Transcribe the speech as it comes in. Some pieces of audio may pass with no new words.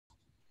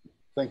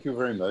Thank you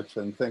very much,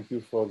 and thank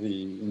you for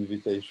the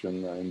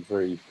invitation. I'm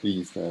very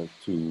pleased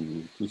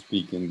to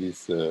speak in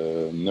this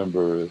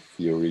number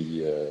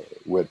theory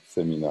web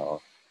seminar.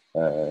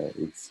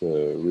 It's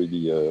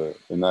really a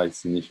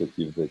nice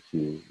initiative that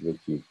you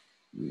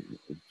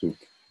took.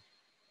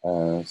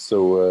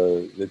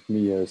 So let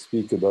me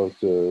speak about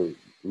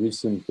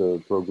recent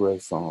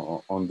progress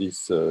on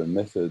this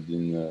method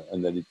in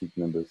analytic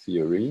number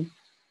theory,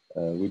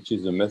 which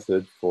is a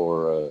method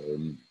for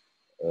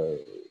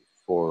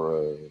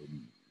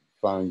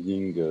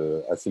finding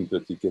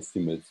asymptotic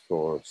estimates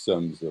for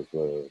sums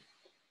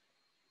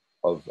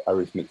of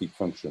arithmetic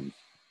functions.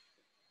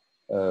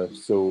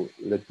 So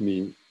let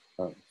me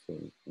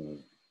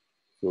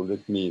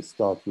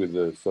start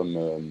with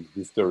some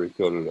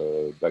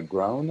historical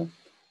background.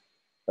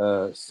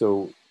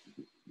 So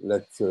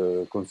let's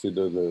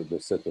consider the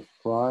set of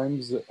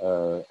primes,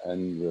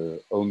 and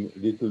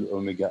little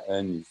omega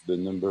n is the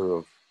number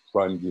of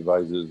prime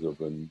divisors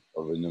of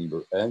a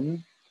number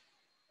n.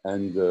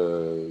 And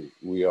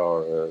we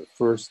are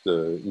first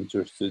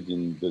interested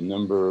in the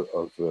number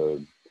of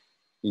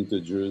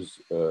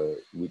integers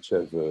which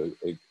have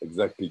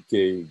exactly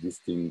k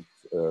distinct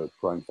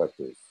prime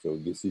factors. So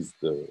this is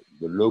the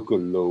local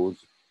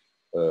laws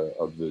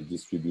of the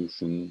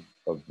distribution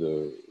of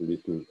the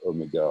little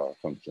omega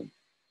function.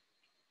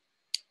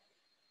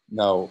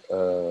 Now,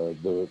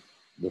 the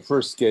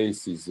first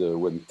case is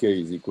when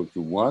k is equal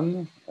to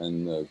 1,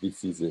 and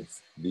this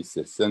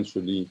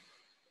essentially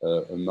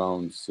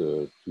amounts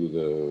to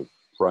the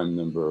prime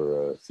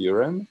number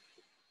theorem.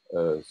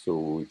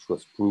 So it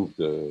was proved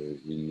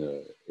in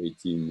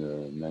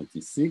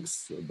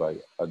 1896 by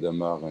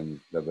Hadamard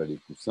and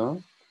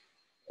Lavallée-Poussin.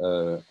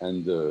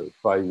 And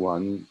pi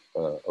 1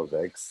 of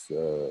x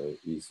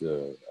is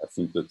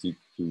asymptotic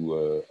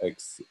to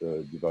x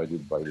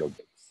divided by log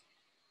x.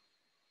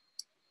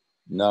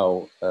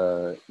 Now,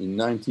 in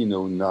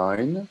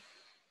 1909,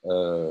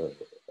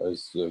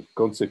 as a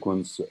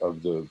consequence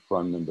of the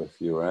prime number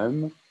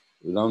theorem,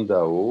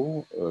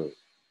 Landau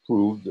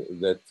proved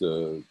that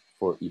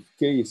for if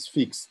k is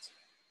fixed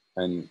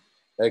and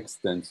x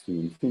tends to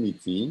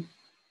infinity,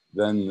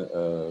 then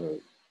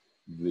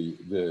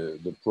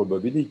the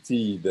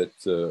probability that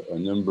a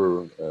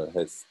number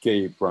has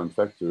k prime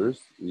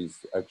factors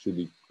is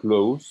actually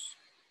close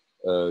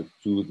to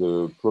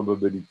the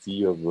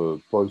probability of a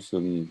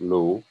Poisson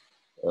law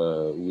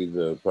with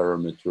a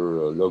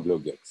parameter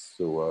log x.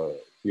 So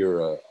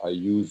here I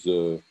use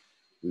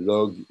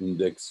log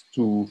index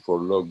 2 for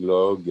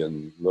log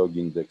and log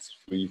index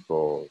 3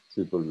 for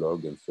triple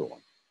log and so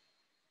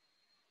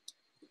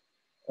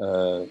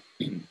on.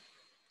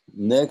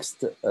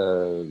 Next,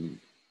 the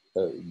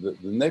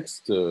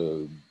next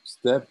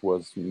step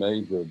was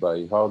made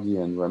by Hardy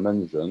and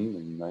Ramanujan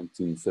in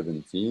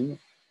 1917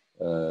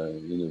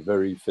 in a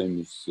very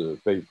famous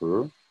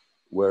paper,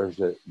 where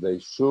they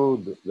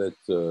showed that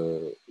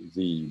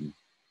the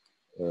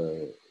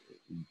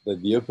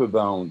upper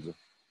bound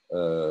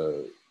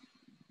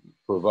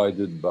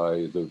provided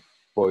by the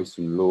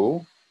Poisson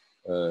law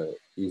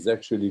is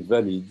actually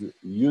valid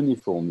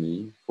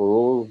uniformly for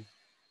all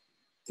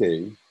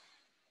k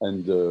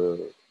and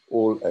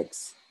all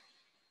x.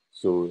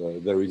 So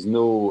there is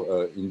no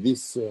in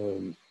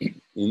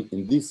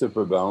this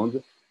upper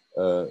bound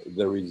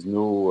there is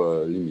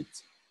no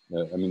limit.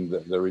 I mean,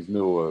 there is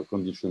no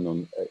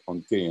condition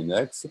on k and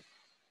x,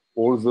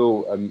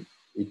 although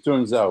it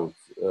turns out,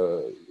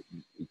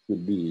 it will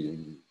be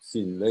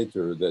seen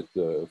later, that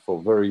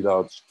for very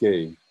large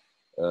k,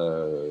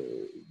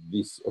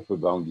 this upper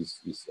bound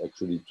is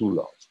actually too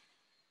large.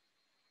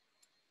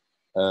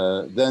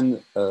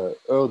 Then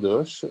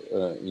Erdős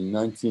in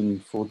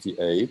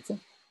 1948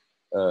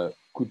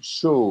 could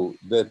show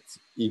that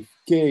if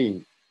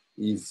k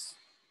is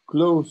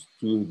close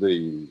to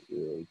the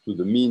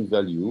mean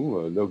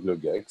value,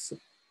 log x,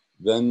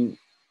 then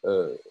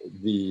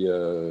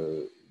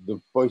the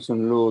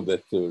Poisson law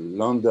that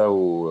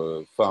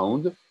Landau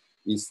found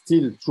is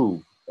still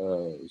true.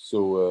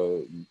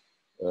 So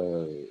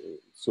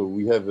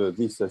we have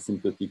this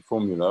asymptotic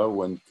formula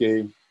when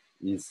k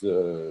is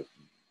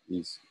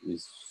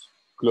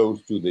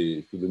close to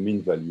the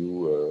mean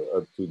value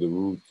up to the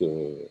root.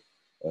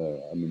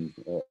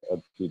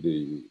 Up to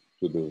the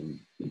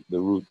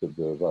root of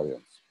the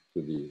variance.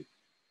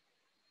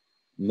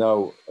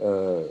 Now,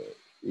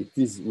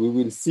 we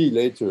will see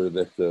later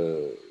that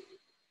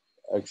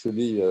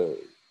actually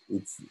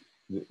it's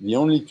the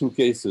only two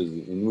cases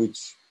in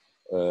which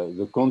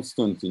the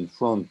constant in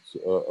front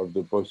of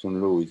the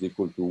Poisson law is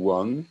equal to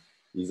 1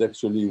 is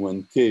actually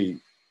when k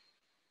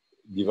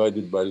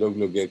divided by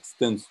log x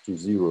tends to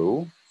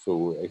 0,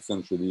 so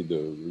essentially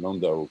the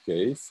Landau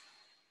case,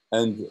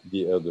 and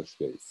the Erdős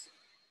case.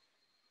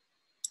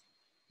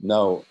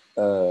 Now,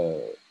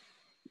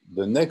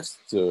 the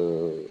next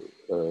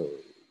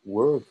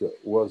work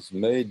was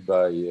made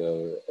by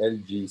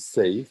L.G.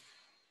 Saith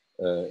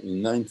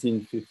in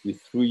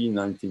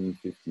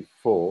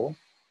 1953-1954,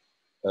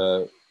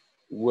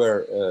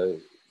 where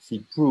he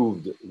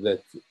proved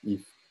that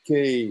if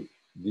k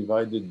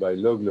divided by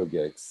log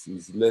x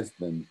is less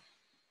than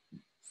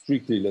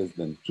strictly less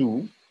than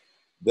 2,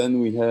 then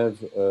we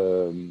have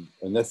an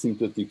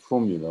asymptotic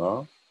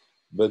formula,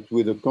 but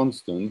with a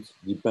constant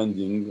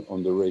depending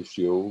on the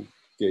ratio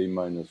k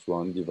minus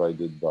 1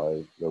 divided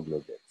by log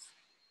x.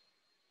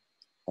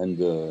 And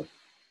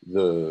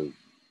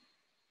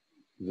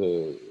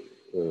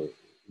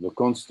the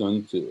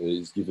constant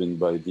is given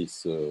by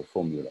this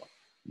formula.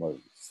 Well,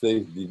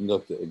 Safe did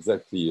not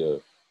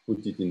exactly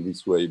put it in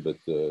this way, but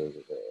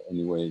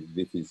anyway,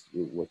 this is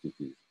what it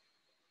is.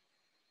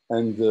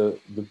 And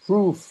the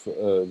proof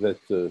that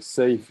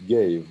Safe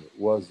gave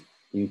was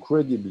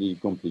incredibly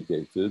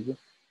complicated.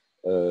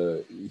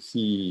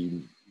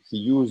 He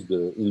used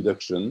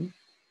induction,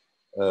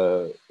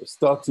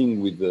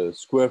 starting with the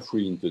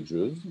square-free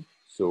integers.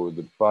 So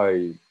the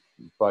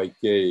pi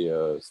k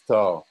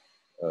star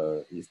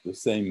is the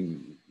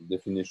same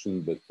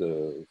definition, but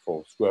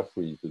for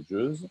square-free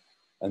integers.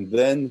 And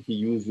then he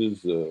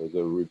uses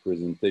the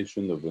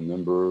representation of a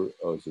number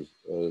as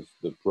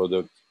the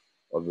product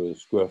of a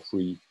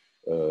square-free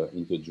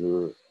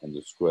integer and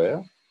a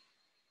square.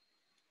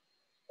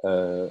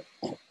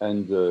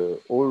 And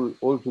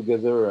all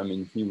together, I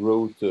mean, he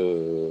wrote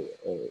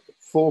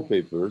 4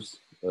 papers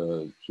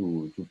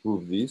to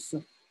prove this.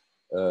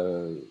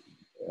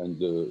 And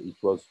it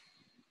was,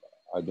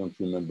 I don't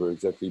remember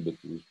exactly, but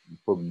it was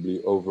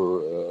probably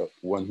over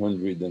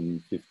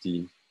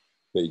 150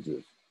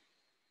 pages.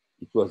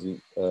 It was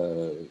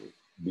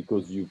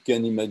because you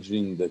can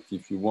imagine that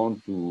if you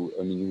want to,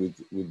 I mean,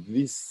 with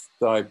this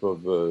type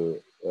of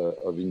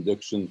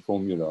induction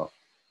formula,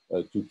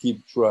 to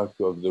keep track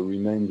of the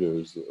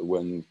remainders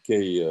when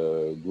k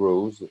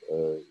grows,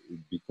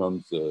 it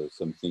becomes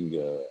something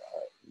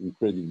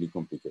incredibly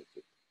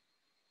complicated.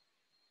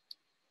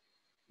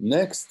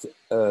 Next,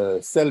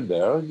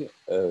 Selberg,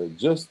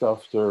 just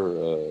after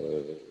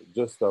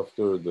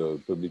the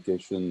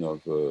publication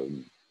of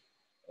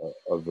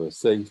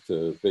Safe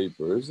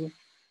papers,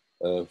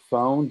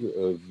 found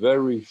a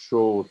very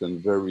short and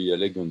very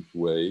elegant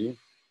way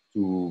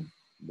to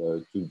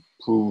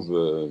prove,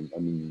 I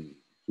mean,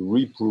 to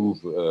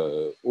reprove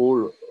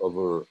all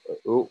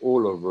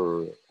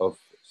over of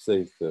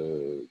Safe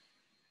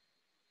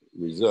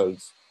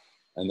results,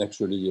 and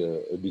actually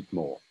a bit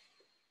more.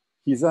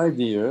 His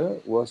idea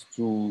was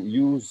to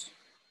use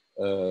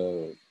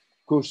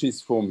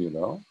Cauchy's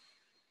formula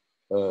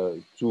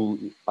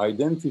to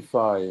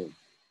identify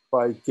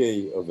pi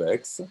k of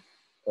x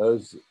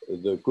as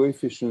the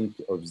coefficient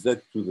of z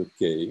to the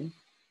k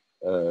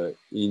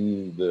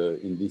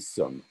in this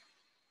sum.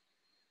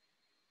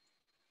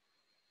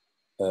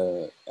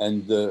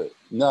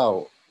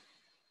 Now,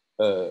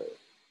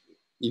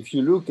 if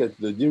you look at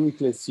the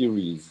Dirichlet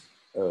series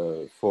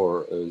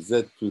for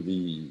z to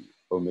the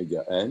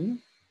omega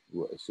n,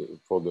 so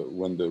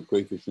when the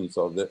coefficients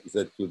are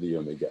z to the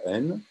omega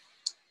n,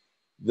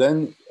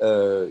 then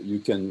you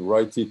can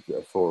write it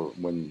for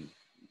when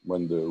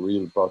the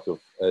real part of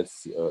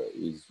S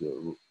is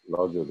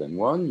larger than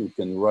 1, you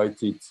can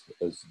write it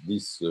as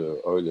this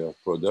Euler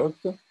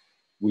product,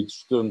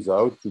 which turns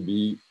out to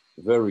be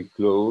very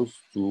close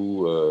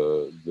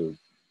to the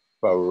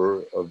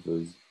power of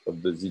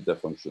the zeta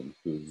function,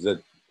 to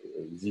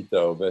zeta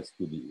of S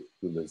to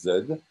the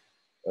z,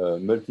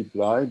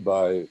 multiplied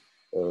by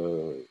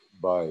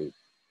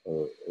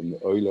an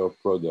Euler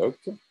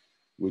product,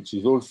 which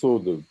is also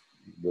the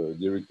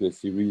Dirichlet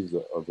series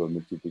of a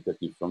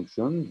multiplicative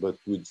function, but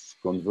which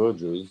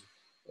converges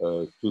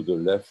to the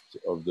left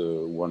of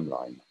the one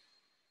line.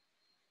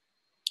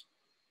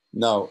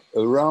 Now,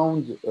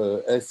 around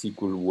S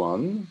equal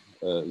 1,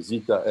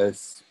 zeta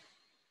S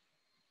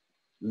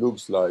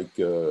looks like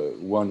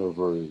 1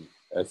 over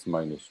S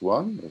minus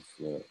 1, as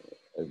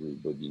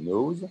everybody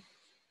knows.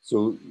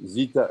 So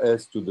zeta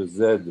S to the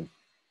Z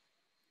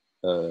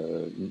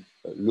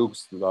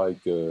looks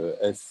like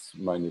S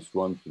minus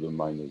 1 to the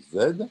minus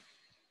Z.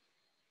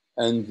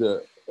 And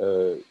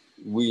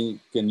we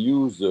can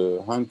use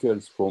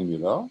Hankel's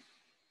formula.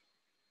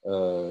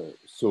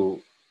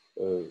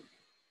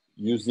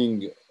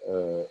 Using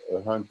a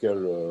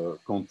Hankel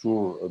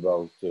contour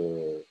about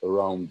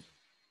around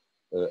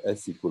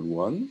S equal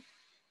 1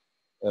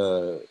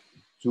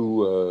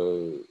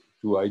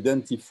 to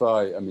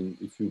identify, I mean,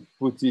 if you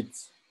put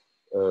it,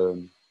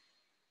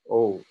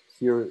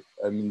 here,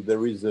 I mean,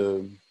 there is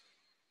an,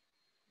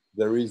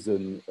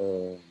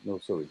 no,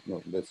 sorry,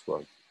 no, that's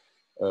right.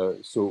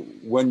 So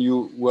when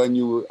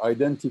you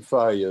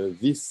identify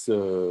this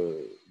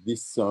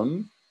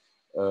sum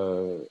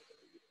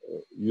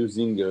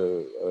using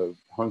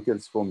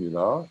Hankel's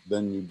formula,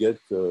 then you get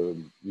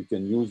you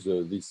can use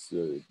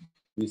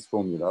this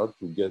formula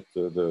to get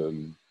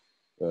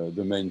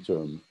the main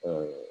term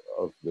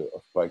of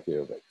pi k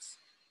of x.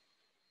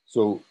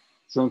 So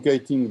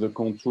truncating the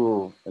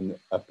contour and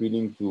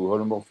appealing to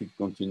holomorphic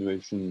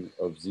continuation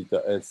of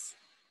zeta s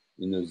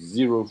in a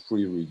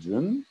zero-free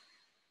region.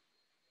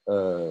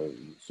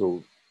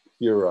 So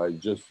here I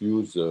just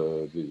use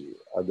the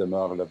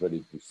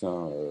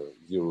Hadamard-Lavallée-Poussin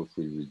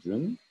zero-free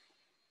region,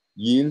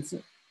 yields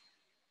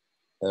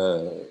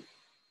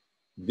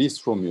this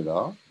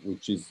formula,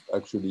 which is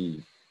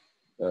actually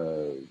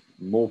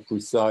more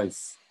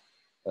precise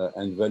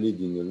and valid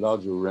in a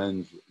larger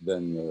range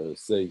than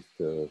safe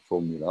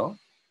formula,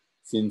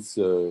 since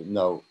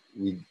now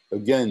we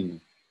again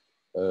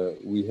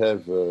we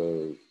have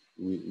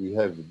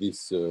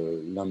this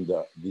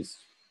lambda, this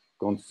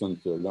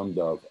constant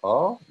lambda of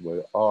r,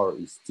 where r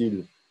is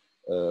still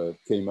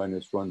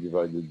k-1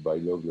 divided by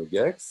log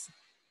x.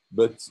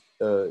 But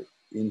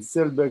in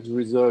Selberg's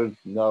result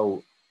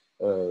now,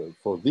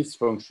 for this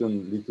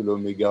function, little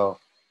omega,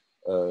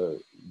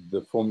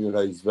 the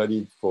formula is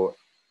valid for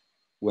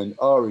when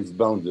r is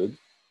bounded,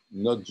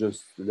 not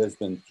just less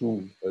than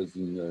 2 as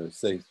in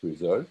safe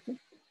result.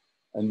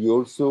 And we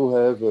also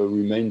have a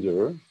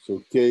remainder,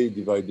 so k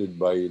divided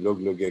by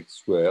log x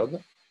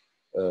squared.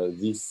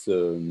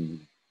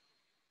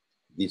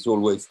 This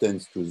always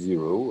tends to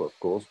 0, of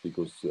course,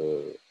 because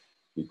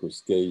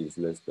k is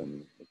less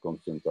than a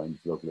constant times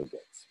log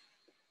x.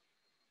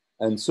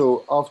 And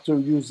so after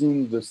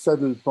using the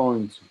saddle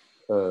point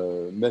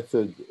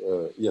method,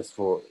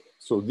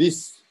 so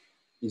this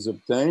is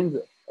obtained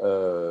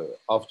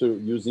after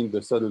using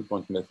the saddle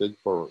point method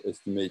for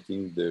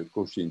estimating the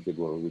Cauchy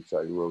integral, which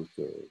I wrote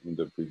in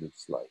the previous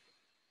slide.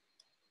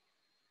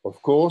 Of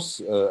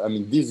course, I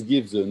mean, this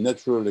gives a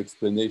natural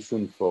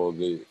explanation for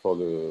the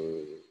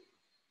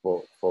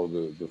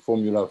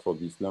formula for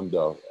this lambda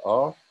of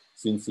r,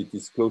 since it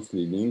is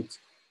closely linked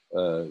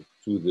to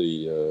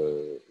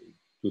the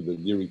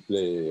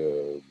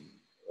Dirichlet,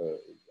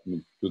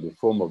 to the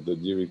form of the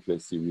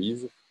Dirichlet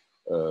series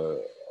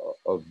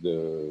of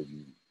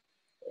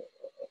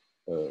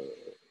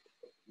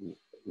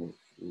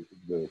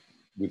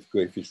with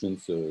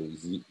coefficients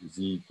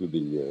z to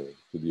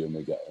the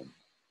omega n.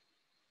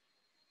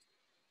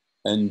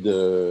 And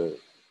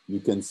you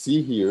can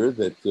see here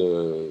that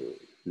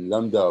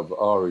lambda of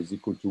r is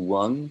equal to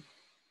 1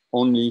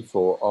 only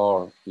for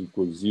r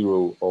equals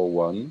 0 or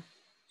 1.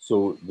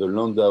 So the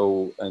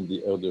Landau and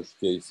the Erdős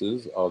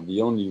cases are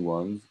the only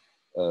ones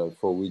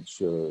for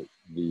which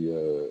we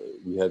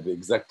have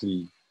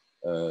exactly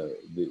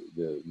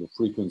the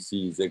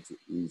frequency is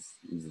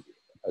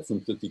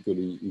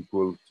asymptotically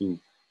equal to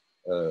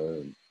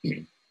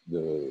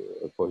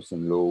the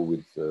Poisson law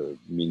with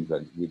mean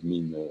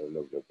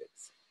log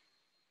x.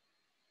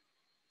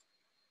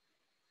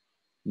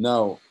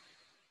 Now,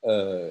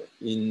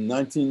 in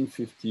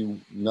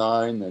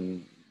 1959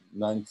 and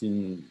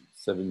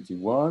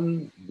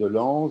 1971,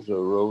 Delange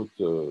wrote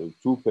 2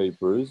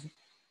 papers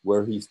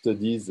where he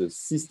studies a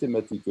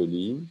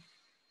systematically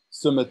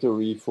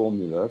summatory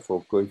formula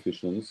for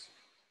coefficients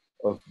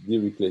of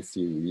Dirichlet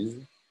series,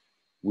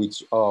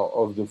 which are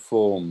of the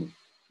form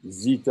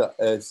zeta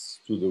s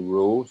to the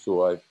rho.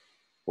 So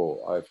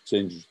I've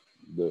changed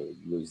the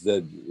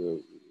z,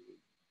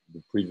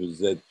 the previous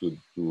z to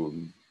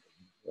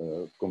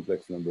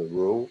complex number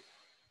rho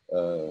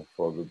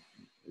for the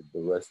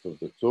rest of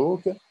the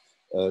talk,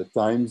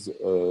 times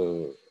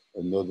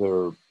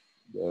another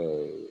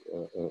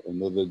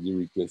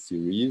Dirichlet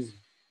series,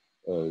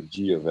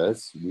 G of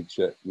S,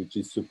 which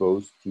is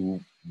supposed to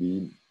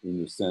be,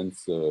 in a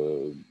sense,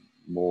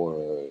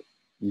 more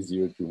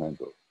easier to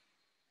handle.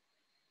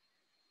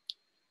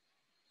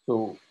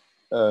 So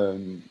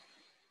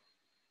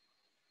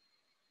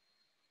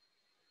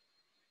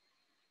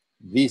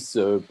this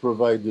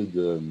provided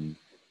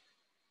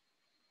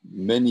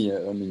many,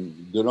 I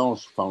mean,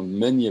 Delange found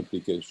many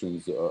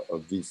applications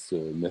of this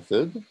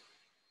method.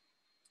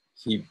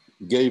 He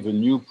gave a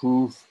new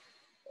proof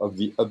of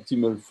the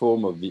optimal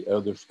form of the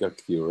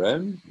Erdős-Kac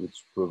theorem,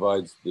 which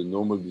provides the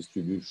normal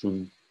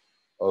distribution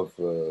of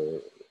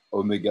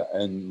omega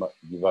n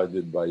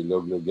divided by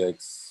log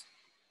x,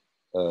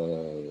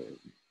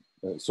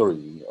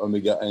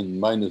 omega n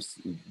minus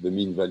the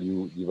mean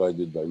value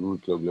divided by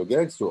root log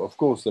x. So of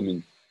course, I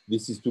mean,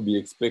 this is to be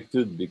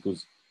expected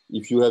because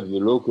if you have the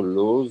local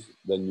laws,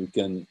 then you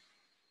can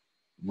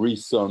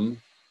resum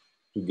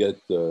to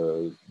get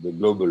the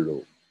global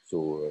law.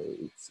 So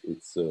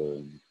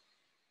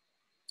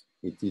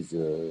it is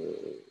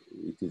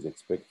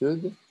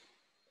expected.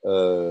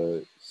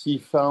 He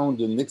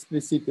found an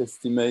explicit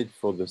estimate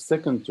for the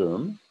second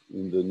term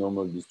in the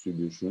normal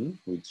distribution,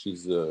 which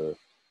is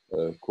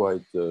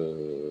quite,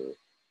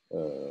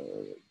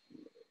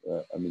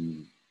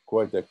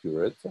 quite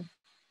accurate.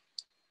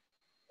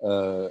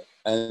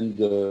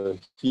 And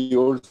he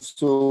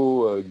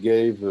also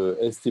gave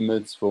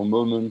estimates for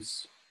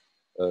moments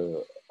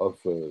of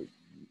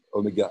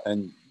omega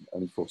n,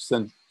 for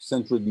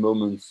centered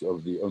moments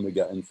of the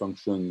omega n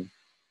function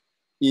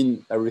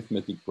in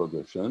arithmetic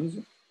progressions.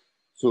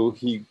 So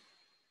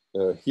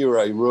here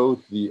I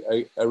wrote the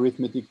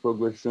arithmetic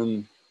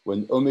progression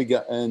when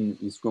omega n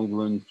is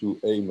congruent to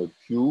a mod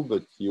q,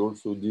 but he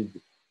also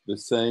did the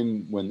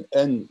same when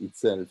n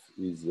itself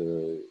is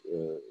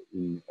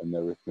in an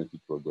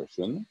arithmetic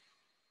progression.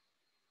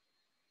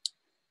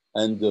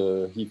 And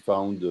he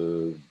found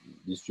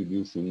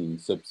distribution in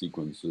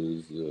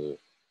subsequences,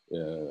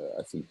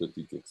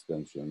 asymptotic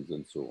expansions,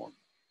 and so on.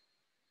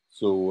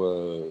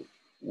 So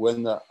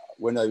when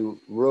I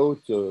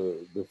wrote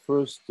the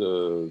first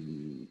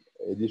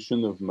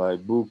edition of my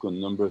book on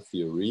number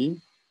theory,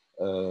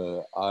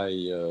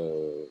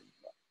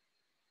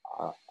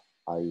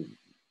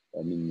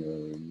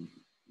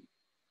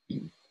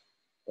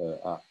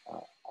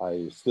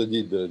 I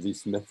studied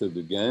this method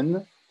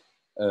again,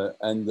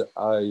 and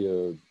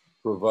I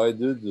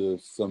provided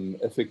some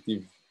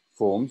effective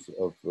forms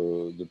of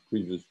the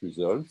previous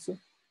results,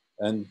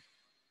 and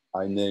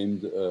I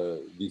named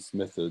this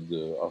method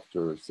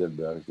after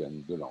Selberg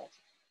and Delange.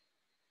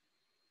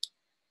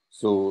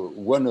 So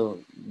one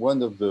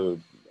of the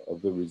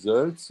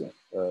results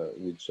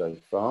which I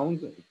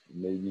found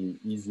may be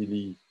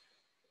easily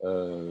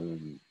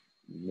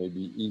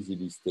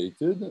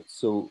stated.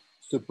 So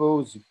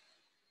suppose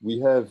we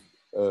have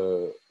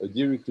a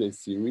Dirichlet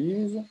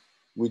series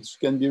which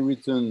can be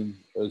written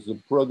as a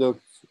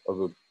product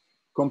of a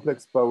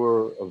complex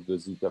power of the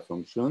zeta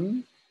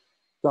function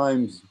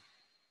times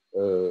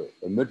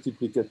a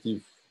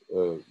multiplicative,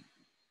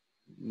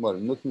 well,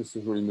 not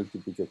necessarily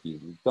multiplicative,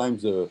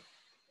 times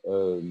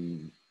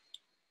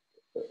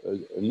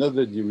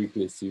another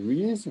Dirichlet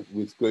series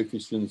with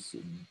coefficients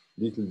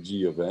little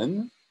g of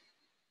n.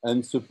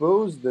 And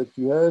suppose that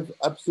you have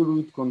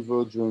absolute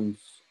convergence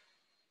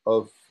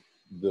of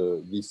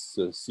this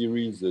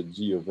series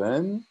g of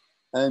n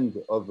and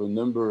of a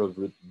number of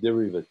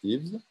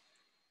derivatives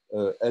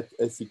at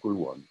s equal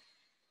 1.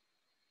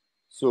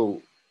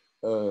 So,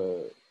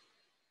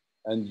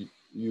 and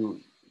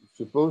you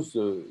suppose,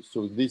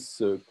 so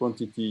this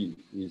quantity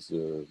is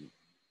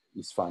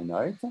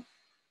finite,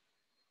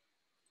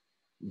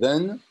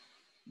 then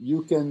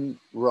you can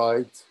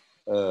write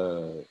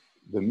the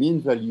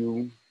mean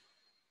value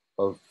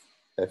of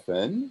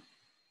fn.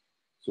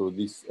 So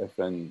this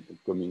fn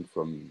coming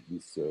from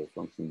this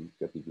function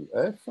capital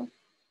F,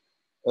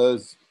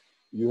 as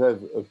you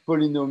have a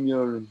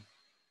polynomial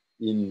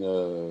in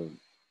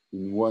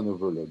 1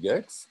 over log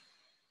x,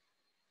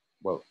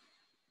 well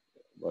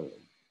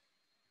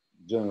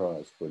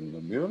generalized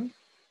polynomial,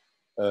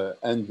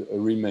 and a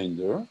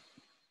remainder.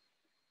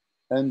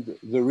 And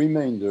the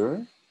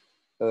remainder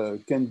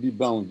can be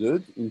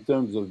bounded in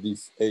terms of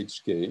this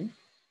hk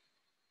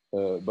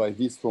by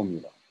this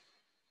formula.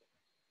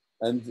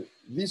 And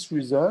this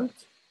result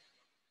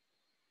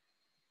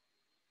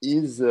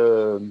is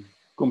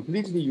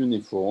completely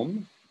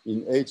uniform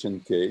in h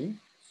and k.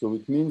 So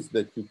it means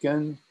that you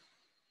can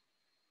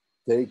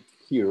take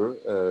here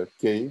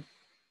k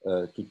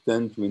to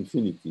tend to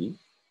infinity.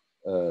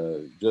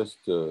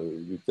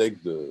 You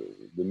take the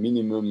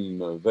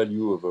minimum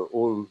value over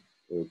all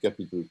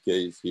capital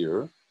K's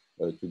here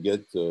to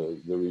get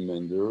the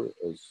remainder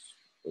as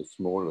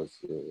small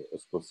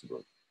as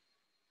possible.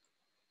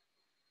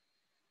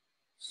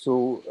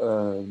 So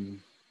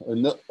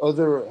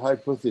other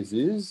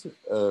hypotheses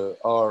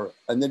are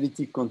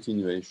analytic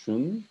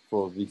continuation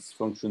for this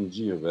function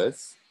g of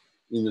s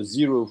in a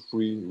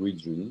zero-free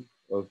region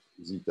of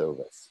zeta of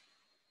s.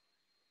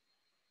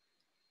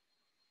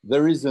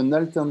 There is an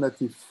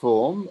alternative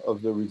form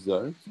of the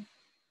result.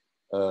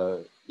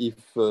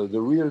 If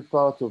the real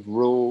part of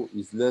rho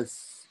is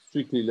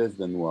strictly less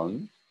than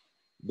 1,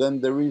 then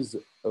there is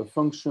a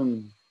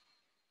function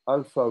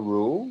alpha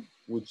rho,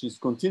 which is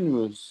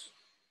continuous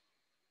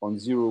on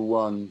 0,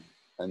 1,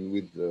 and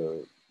with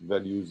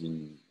values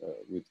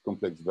with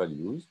complex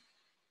values.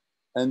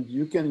 And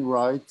you can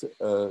write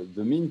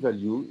the mean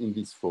value in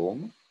this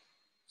form.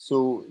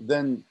 So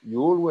then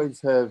you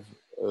always have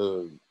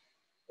a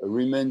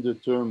remainder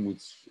term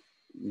which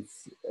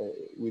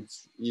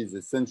is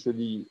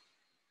essentially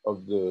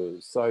of the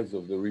size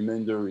of the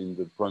remainder in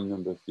the prime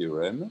number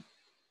theorem.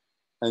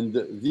 And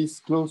this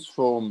closed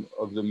form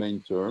of the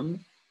main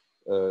term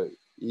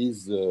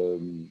is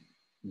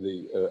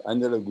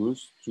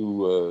analogous to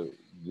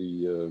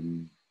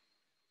the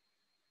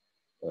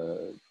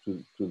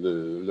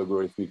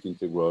logarithmic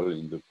integral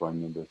in the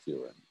prime number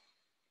theorem.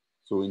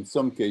 So in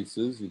some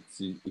cases, it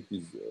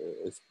is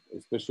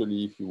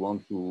especially if you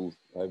want to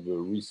have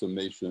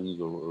resummations,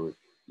 or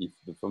if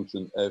the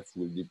function f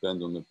will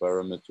depend on a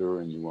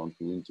parameter and you want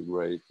to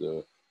integrate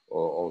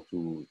or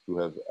to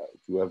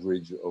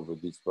average over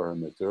this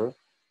parameter,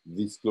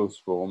 this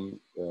closed form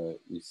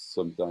is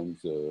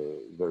sometimes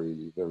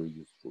very, very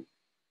useful.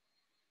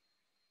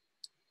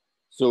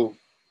 So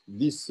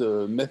this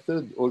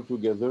method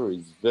altogether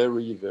is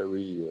very,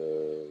 very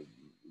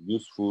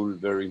useful,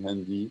 very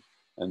handy,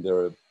 and there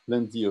are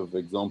plenty of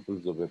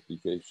examples of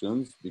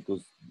applications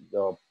because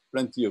there are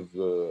plenty of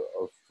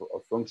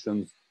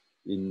functions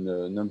in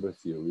number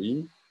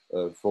theory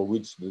for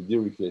which the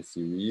Dirichlet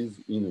series,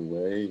 in a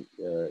way,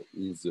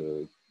 is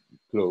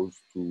close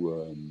to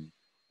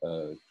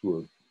a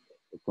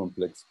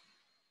complex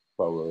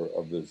power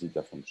of the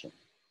zeta function.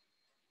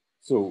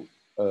 So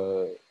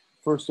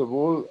first of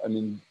all, I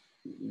mean,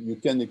 you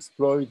can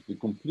exploit the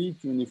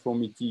complete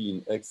uniformity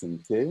in X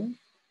and K.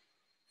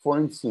 For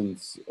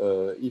instance,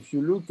 if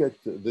you look at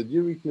the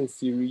Dirichlet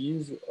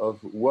series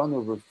of 1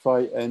 over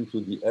phi n to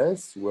the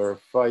s, where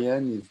phi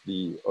n is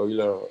the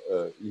Euler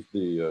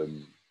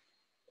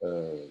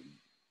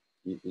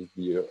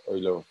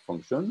Euler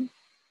function,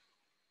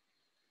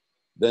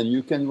 then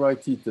you can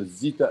write it as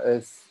zeta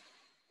s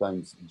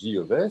times g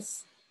of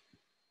s,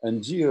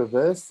 And G of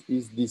S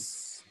is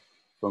this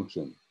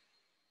function.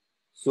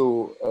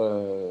 So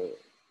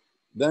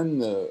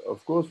then,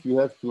 of course, you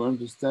have to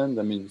understand,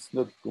 I mean, it's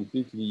not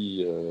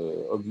completely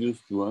obvious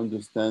to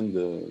understand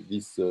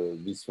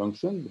this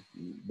function,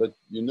 but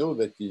you know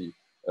that you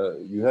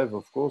have,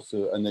 of course,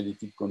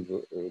 analytic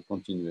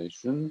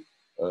continuation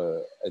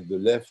at the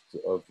left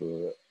of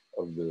the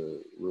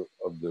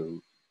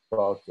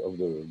part of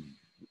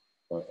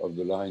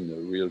the line,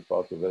 the real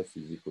part of S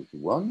is equal to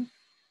 1.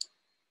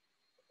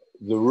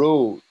 The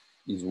rho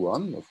is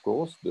 1, of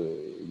course,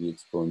 the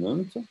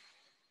exponent.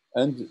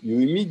 And you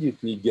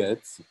immediately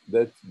get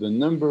that the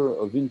number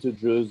of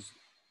integers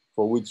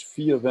for which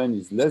phi of n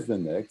is less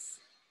than x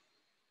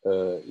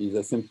is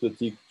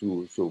asymptotic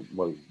to, so,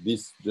 well,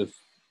 this just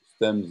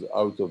stems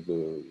out of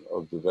the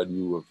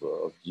value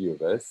of g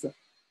of s.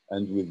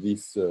 And with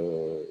this,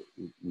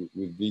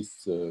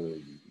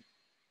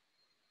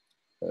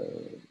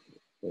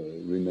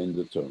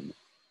 remainder term.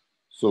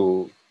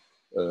 So,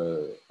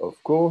 of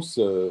course,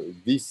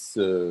 this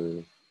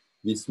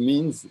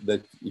means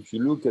that if you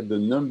look at the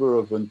number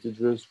of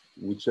integers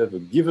which have a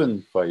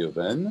given phi of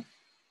n,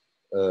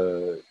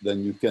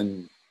 then you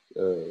can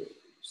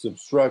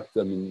subtract,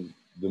 I mean,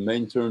 the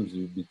main terms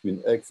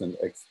between x and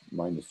x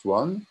minus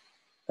 1,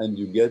 and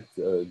you get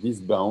this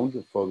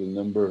bound for the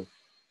number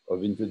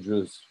of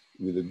integers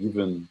with a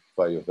given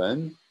phi of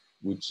n,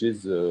 which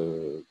is,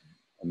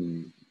 I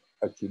mean,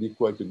 actually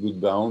quite a good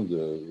bound,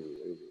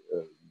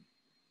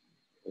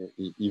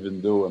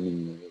 even though, I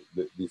mean,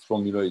 this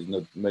formula is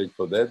not made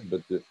for that,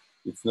 but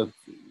it's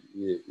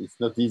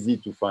not easy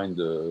to find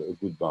a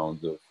good bound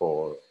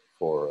for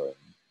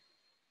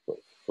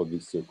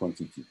this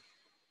quantity.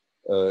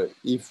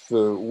 If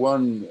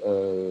one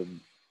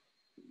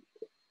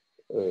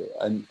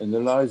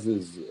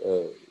analyzes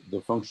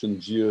the function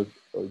g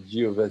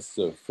of s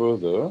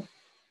further,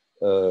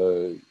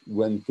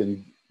 one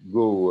can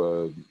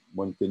go,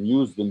 one can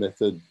use the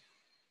method,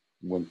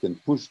 one can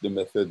push the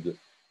method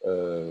a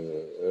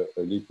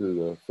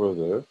little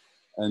further,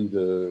 and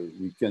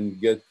we can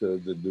get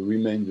the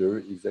remainder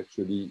is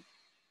actually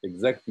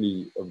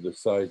exactly of the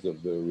size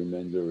of the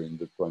remainder in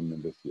the prime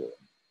number theorem.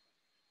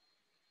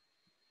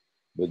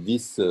 But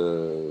this, I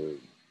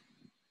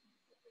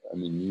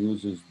mean,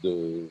 uses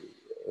the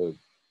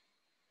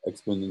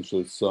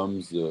exponential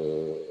sums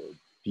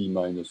p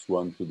minus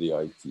 1 to the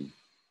it.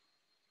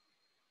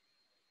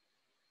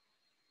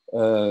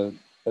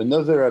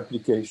 Another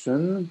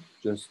application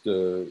just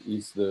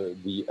is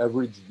the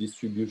average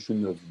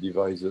distribution of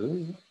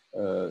divisors.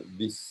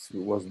 This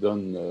was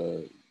done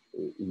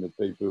in a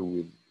paper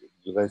with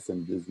Grèce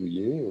and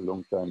Desouillet a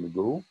long time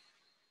ago.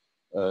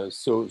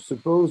 So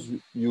suppose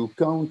you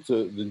count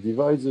the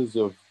divisors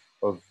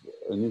of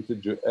an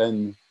integer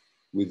n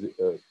with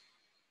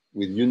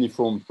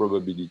uniform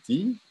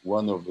probability,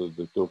 one of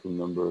the total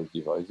number of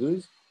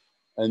divisors,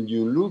 and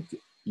you look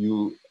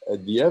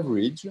at the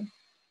average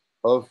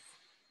of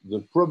the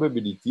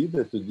probability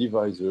that the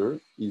divisor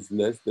is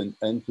less than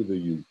n to the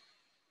u,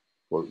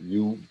 for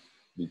u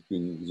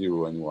between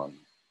 0 and 1.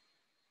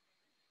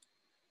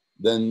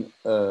 Then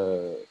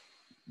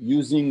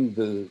using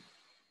the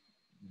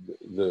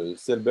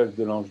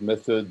Selberg-Delange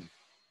method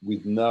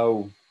with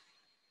now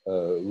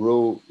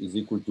rho is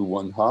equal to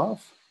 1/2.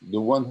 The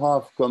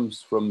 1/2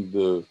 comes from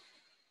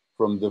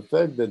the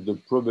fact that the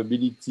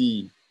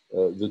probability,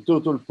 the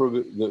total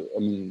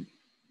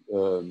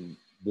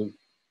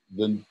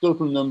the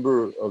total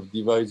number of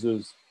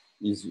divisors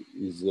is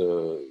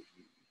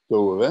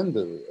tau of n,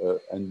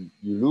 and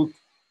you look,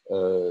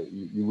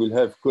 you will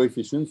have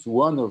coefficients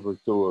 1 over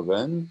tau of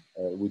n,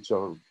 which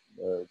are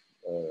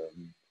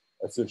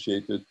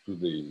associated to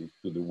the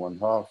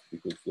 1/2,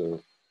 because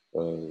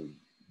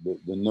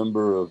the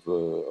number of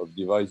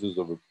divisors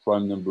of a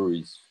prime number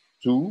is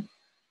 2,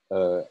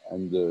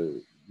 and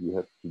you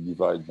have to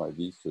divide by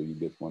this, so you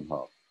get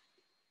 1/2.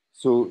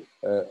 So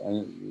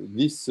and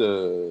this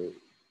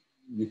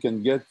you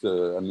can get,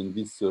 I mean,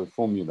 this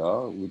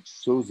formula, which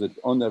shows that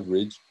on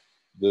average,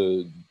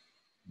 the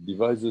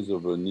divisors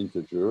of an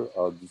integer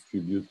are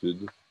distributed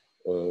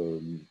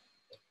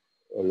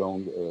along,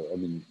 I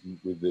mean,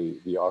 with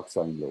the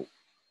arc-sine law.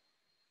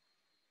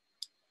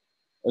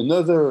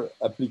 Another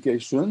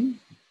application,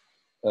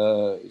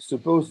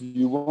 suppose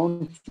you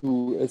want to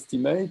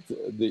estimate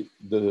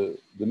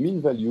the mean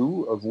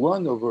value of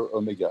 1 over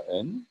omega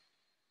n,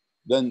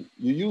 then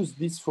you use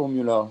this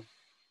formula,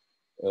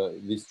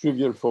 this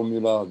trivial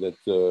formula that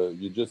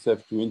you just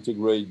have to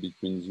integrate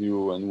between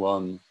 0 and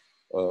 1.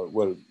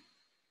 Well,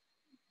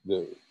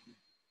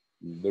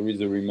 there is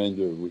a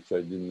remainder which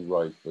I didn't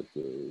write, but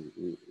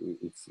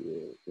it's,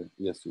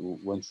 yes,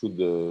 one should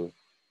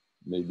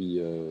maybe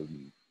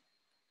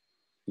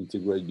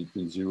integrate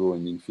between 0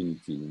 and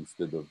infinity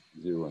instead of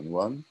 0 and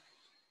 1.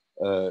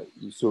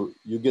 So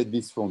you get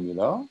this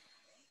formula.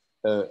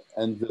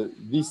 And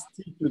this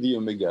t to the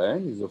omega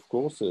n is, of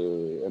course,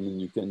 I mean,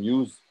 you can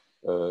use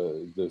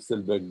the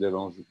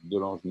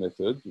Selberg-Delange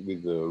method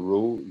with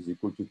rho is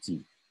equal to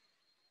t.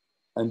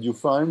 And you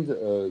find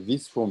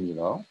this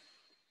formula.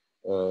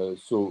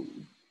 So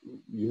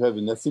you have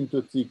an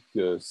asymptotic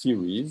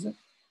series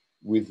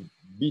with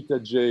beta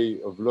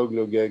j of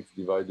log x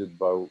divided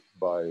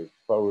by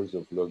powers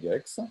of log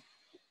x.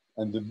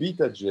 And the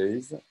beta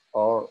j's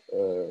are,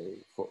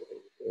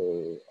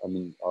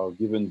 are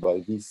given by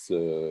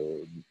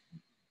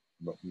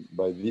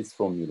this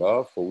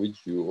formula, for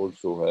which you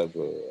also have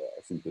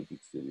asymptotic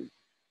series.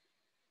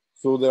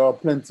 So there are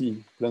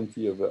plenty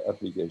of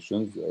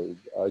applications.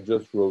 I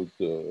just wrote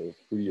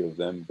 3 of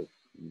them, but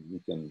you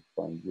can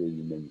find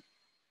really many.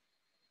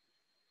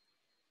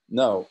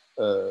 Now,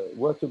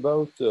 what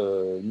about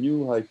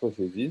new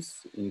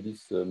hypotheses in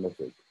this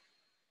method?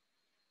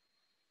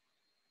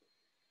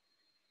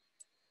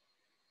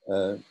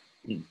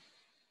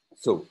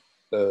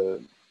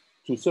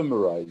 To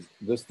summarize,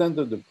 the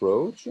standard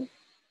approach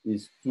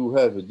is to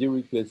have a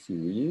Dirichlet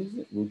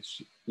series,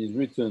 which is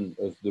written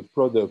as the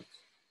product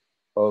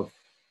of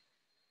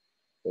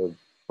a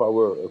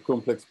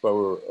complex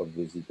power of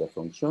the zeta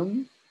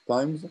function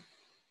times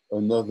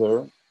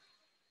another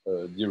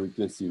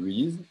Dirichlet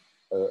series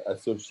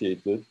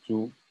associated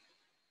to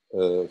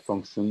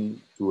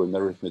an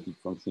arithmetic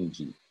function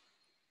g.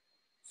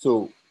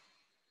 So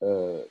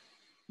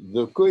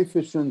the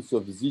coefficients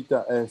of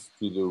zeta s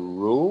to the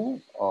rho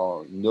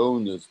are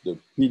known as the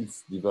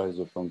Pilz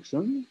divisor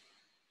function,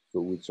 so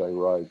which I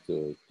write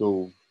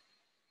tau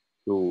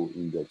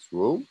index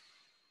rho.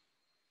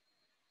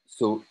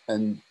 So,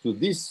 and to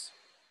this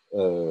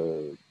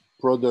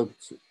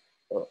product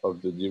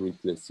of the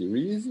Dirichlet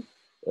series,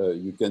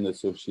 you can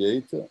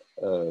associate a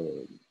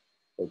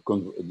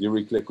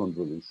Dirichlet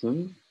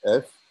convolution.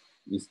 F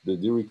is the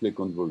Dirichlet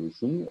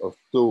convolution of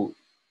tau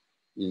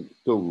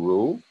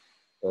rho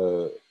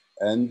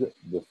and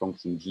the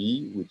function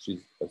g, which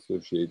is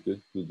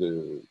associated to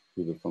the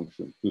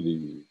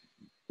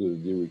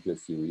Dirichlet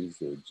series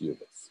g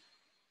of s.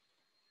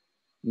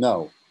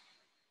 Now,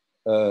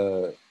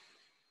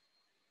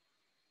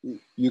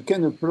 you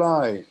can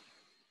apply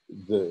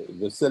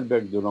the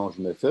Selberg-Delange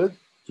method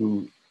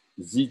to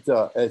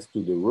zeta s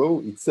to the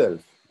rho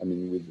itself. I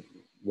mean,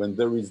 when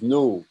there is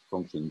no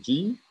function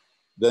g,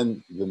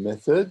 then the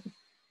method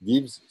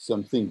gives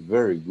something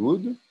very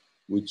good,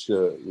 which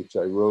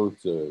I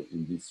wrote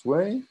in this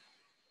way.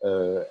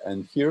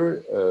 And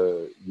here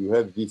you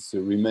have this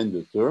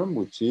remainder term,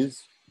 which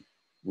is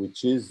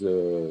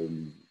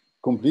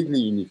completely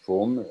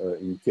uniform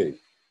in K.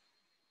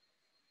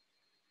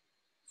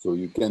 So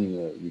you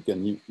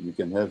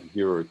can have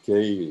here a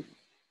K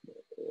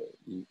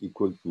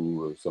equal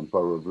to some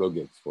power of log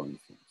x, for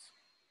instance.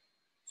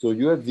 So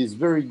you have this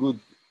very good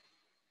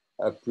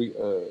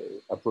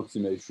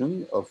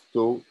approximation of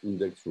tau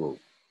index rho.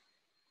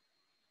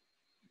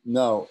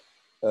 Now,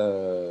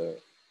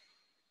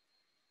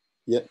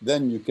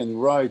 then you can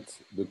write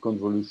the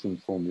convolution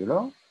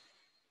formula,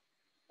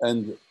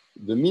 and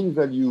the mean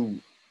value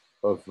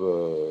of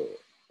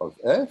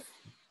f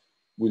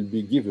will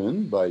be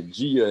given by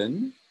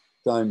gn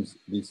times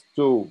this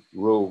tau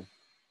rho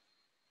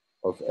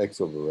of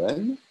x over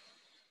n.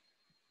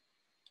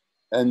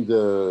 And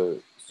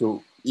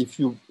so if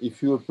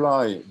you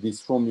apply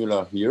this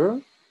formula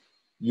here,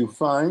 you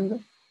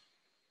find,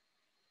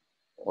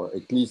 or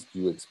at least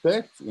you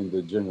expect in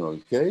the general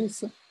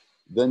case,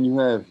 then you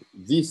have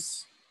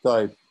this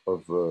type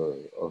of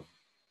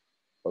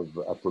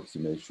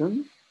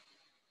approximation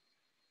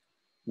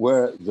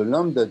where the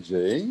lambda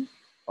j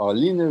are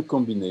linear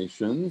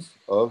combinations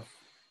of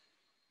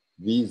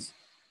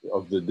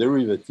the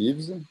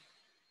derivatives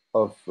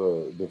of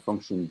the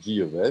function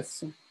g of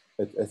s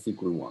at s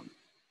equal 1.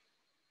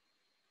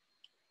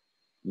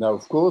 Now,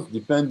 of course,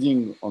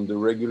 depending on the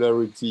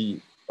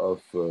regularity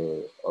of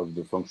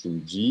the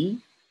function g,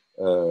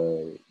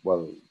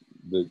 well,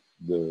 the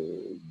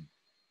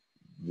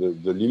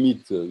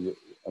limit,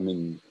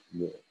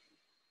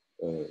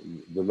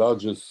 the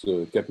largest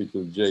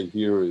capital J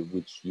here,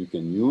 which you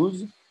can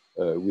use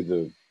with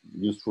a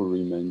useful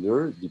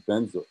remainder,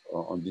 depends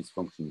on this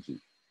function g.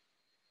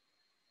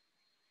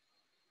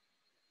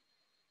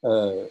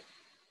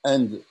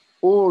 And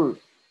all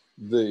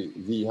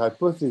the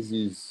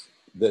hypotheses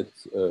that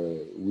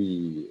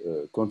we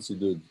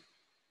considered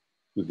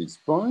to this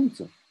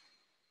point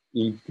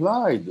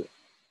implied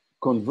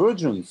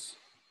convergence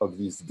of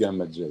these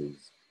gamma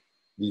j's,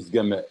 these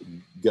gamma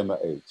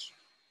h.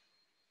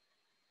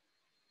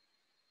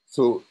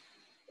 So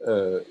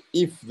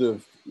if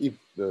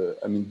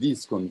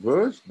these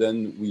converge,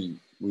 then we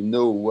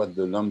know what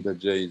the lambda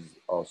j's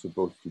are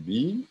supposed to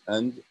be,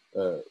 and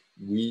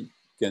we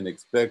can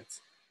expect,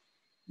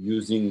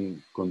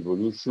 using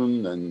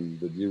convolution and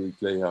the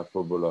Dirichlet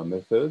hyperbola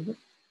method,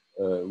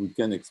 we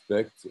can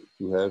expect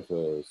to have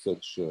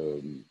such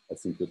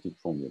asymptotic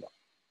formula.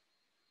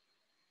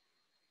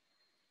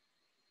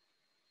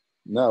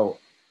 Now,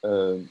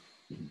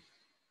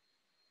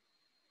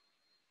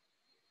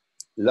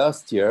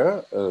 last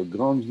year,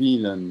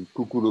 Grandville and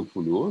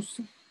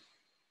Koukoulopoulos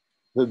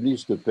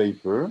published a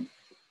paper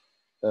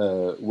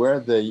where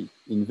they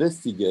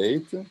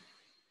investigate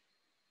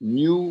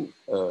new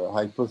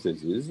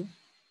hypotheses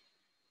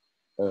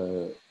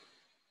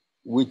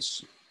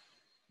which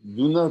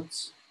do not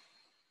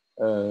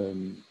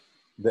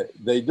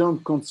they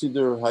don't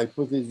consider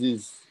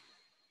hypotheses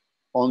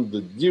on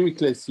the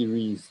Dirichlet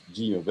series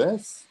G of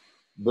S,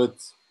 but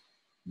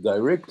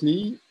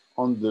directly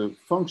on the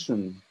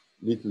function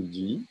little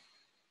g,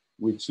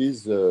 which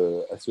is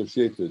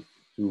associated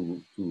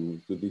to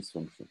this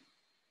function.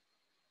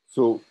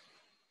 So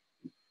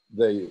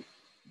they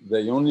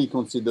only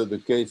consider the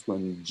case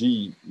when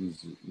G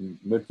is a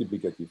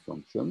multiplicative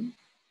function.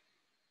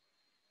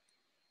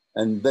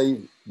 And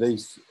they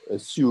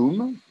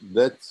assume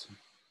that,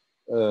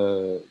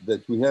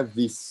 that we have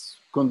this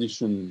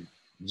condition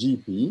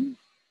GP,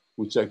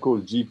 which I call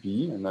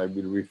GP, and I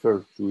will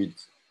refer to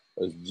it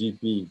as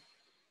GP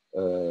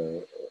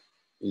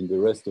in the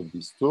rest of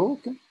this talk,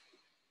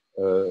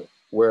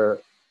 where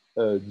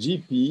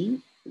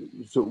GP,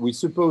 so we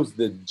suppose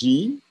that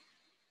G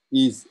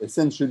is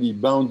essentially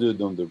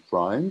bounded on the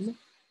primes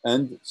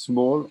and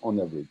small on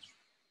average.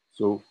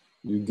 So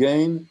you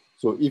gain,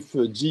 so if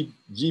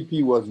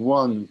GP was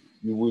 1,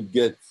 you would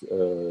get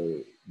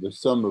the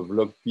sum of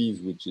log p's,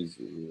 which is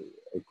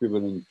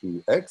equivalent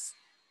to x,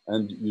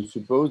 and you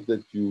suppose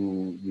that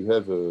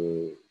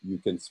you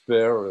can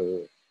spare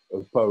a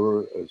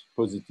power, a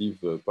positive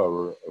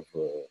power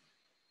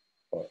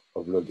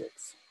of log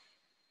x.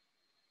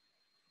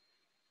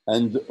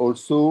 And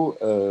also,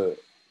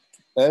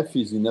 f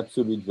is in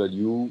absolute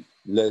value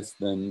less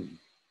than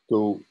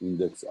tau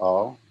index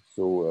r.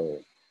 So,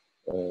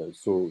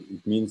 so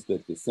it means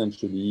that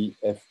essentially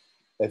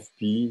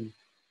fp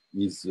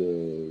is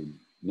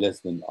less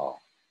than r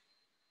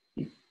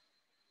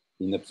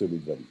in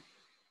absolute value.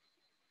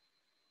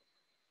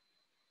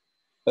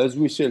 As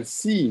we shall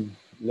see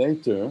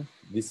later,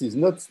 this is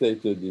not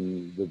stated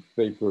in the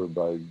paper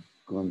by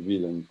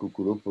Granville and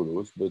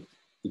Koukoulopoulos, but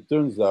it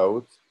turns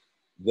out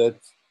that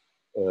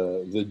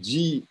the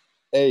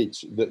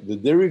GH, the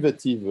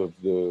derivative of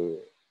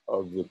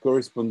the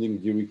corresponding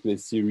Dirichlet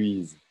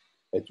series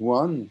at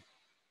 1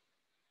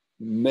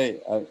 may,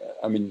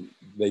 I mean,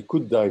 they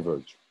could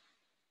diverge.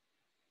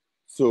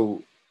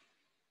 So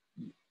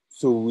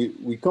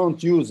we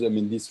can't use, I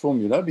mean, this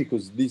formula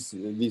because this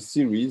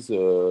series,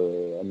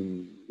 I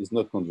mean, is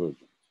not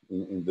convergent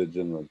in the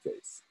general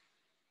case.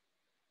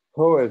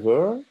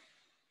 However,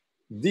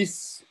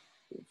 this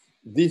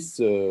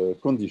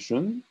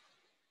condition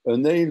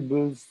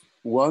enables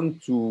one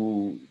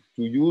to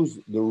use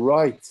the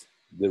right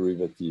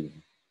derivative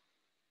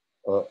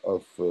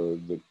of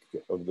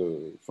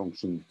the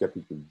function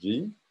capital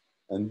G,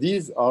 and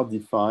these are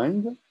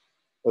defined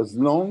as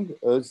long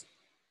as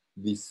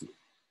this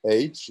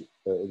h,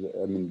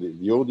 I mean,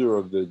 the order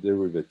of the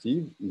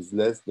derivative is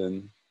less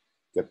than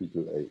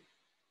capital A.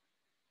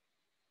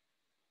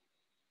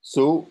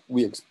 So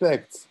we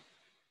expect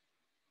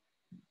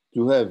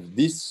to have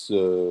this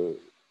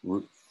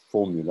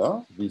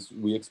formula,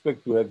 we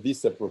expect to have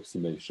this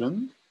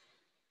approximation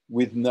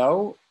with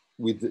now,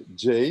 with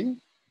J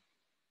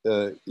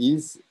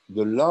is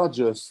the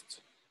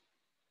largest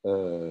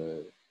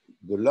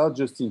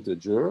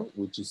integer,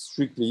 which is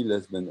strictly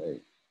less than A.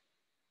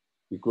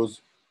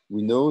 Because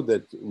we know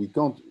that we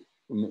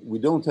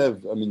don't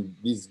have, I mean,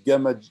 these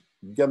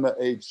gamma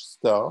H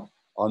star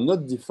are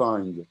not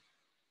defined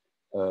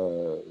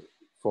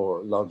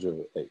for larger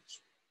H.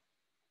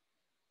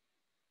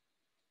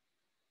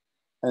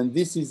 And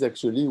this is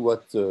actually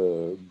what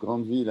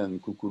Granville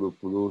and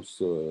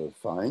Koukoulopoulos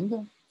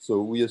find.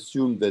 So we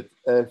assume that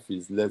F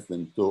is less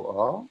than tau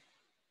R.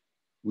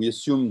 We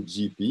assume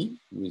GP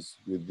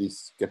with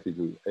this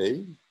capital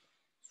A,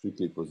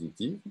 strictly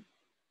positive.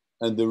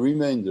 And the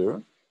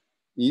remainder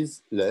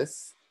is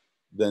less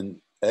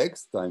than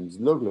x times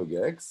log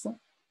x.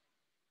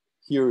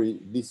 Here,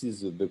 this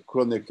is the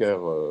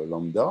Kronecker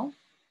lambda,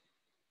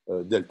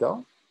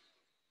 delta,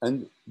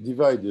 and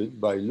divided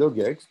by log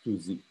x to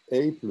the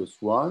A plus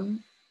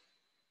 1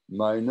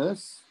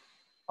 minus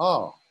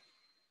R,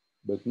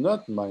 but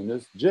not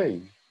minus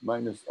J,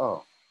 minus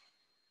R.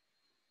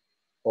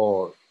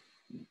 Or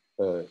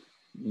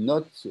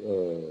not,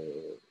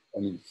 I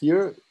mean,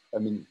 here, I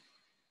mean,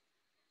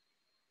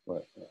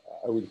 well,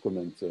 I will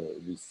comment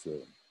this.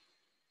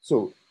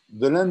 So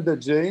the lambda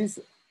j's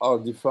are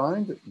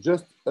defined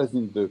just as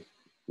in the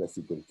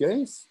classical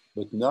case,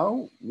 but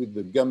now with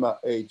the gamma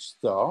h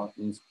star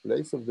in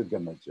place of the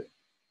gamma j.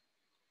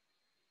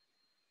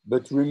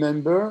 But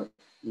remember,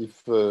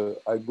 if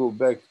I go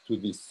back to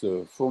this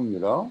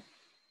formula,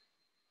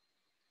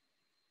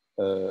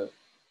 the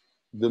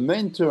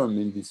main term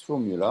in this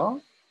formula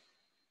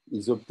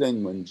is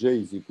obtained when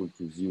j is equal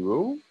to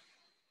 0.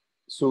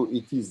 So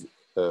it is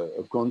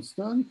a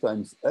constant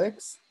times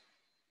x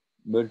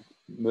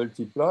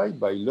multiplied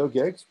by log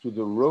x to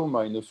the rho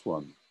minus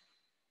 1.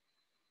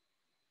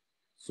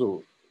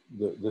 So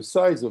the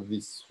size of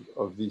this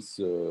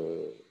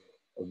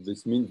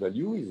mean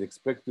value is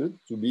expected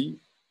to be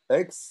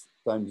x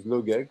times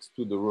log x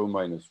to the rho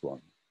minus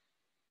 1.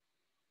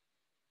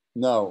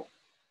 Now,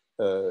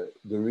 the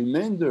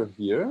remainder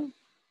here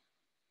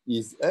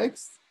is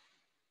x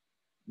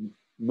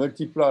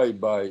multiplied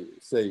by,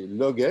 say,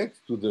 log x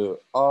to the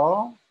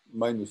r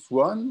minus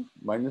 1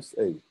 minus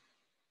a.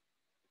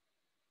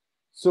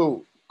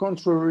 So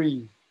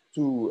contrary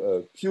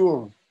to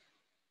pure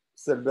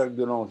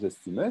Selberg-Delange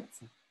estimate,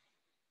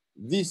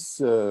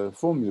 this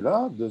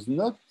formula does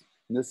not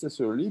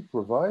necessarily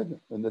provide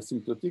an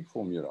asymptotic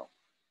formula,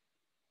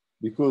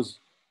 because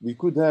we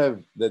could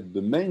have that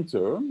the main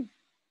term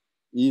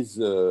is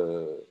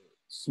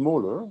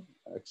smaller,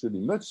 actually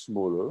much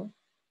smaller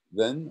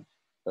than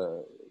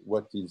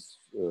what is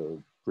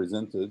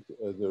presented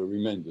as a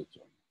remainder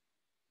term.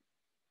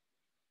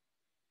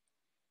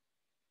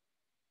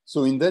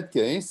 So in that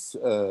case,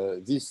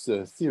 this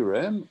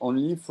theorem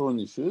only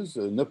furnishes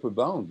an upper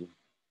bound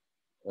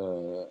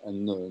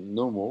and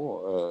no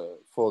more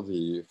for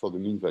the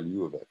mean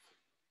value of f.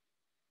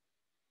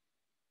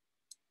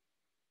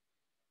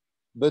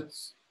 But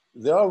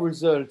there are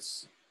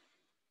results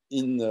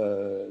in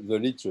the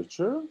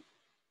literature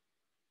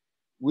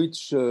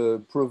which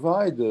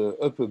provide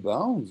upper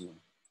bounds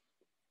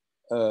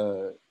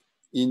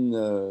in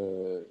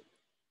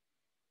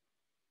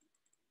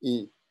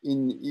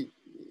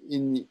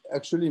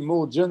actually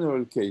more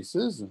general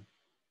cases.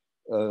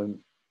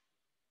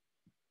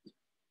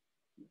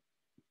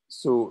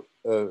 So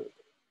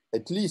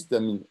at least, I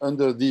mean,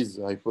 under this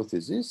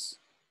hypothesis,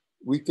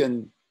 we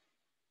can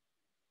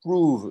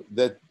prove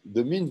that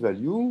the mean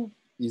value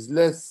is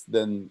less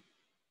than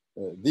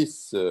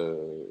this,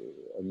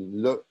 I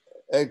mean,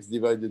 x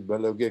divided by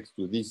log x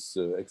to this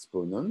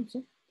exponent.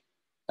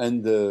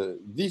 And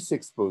this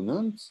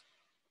exponent,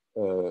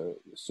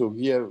 so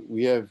here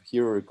we have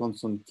here a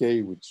constant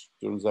k, which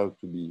turns out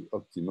to be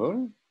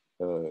optimal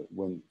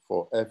when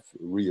for f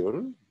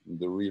real, in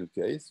the real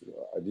case.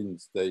 I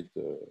didn't state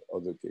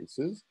other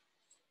cases.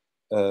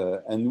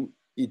 And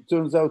it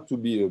turns out to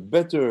be a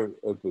better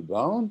upper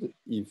bound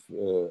if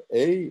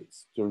a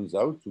turns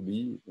out to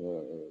be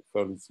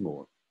fairly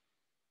small.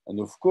 And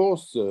of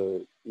course,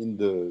 in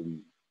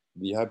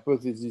the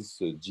hypothesis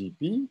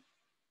GP,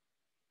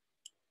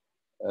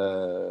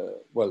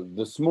 well,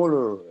 the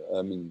smaller,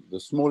 I mean, the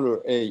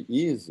smaller a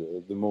is,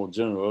 the more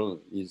general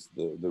is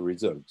the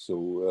result.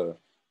 So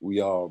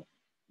we are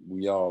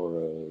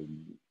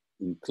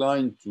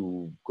inclined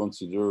to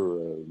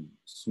consider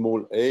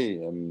small a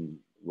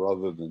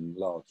rather than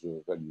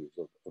larger values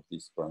of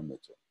this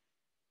parameter.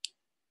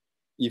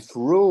 If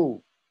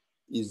rho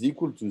is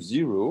equal to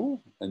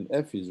 0 and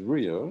f is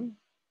real,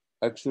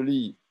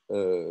 actually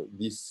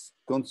this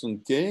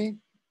constant k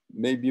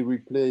may be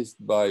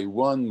replaced by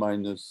 1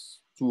 minus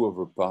 2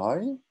 over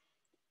pi,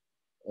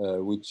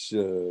 which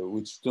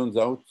turns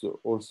out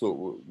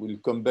also, we'll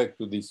come back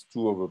to this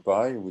 2 over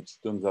pi,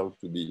 which turns out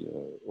to be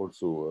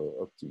also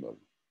optimal.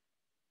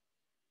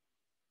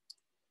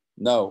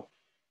 Now,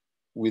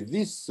 with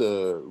this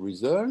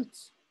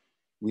result,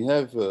 we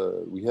have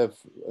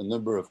a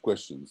number of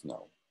questions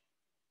now.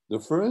 The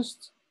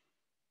first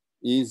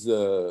is,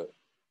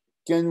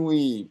 can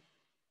we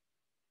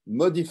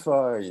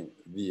modify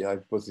the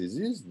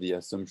hypothesis, the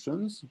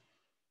assumptions,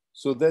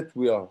 so that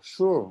we are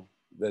sure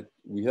that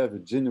we have a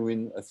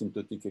genuine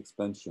asymptotic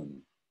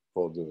expansion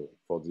for the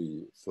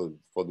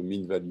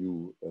mean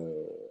value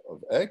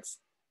of x,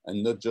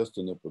 and not just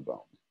an upper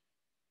bound?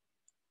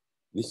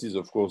 This is,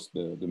 of course,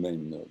 the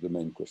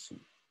main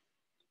question.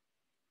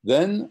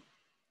 Then,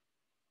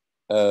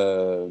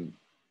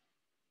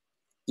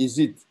 is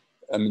it,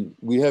 I mean,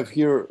 we have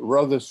here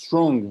rather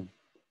strong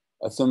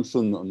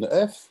assumption on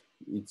f.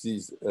 It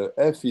is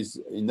f is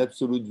in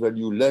absolute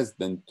value less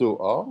than tau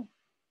r.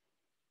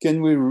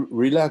 Can we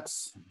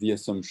relax the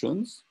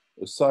assumptions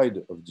aside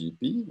of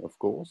GP, of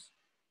course,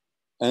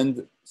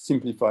 and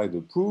simplify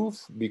the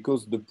proof?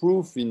 Because the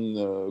proof in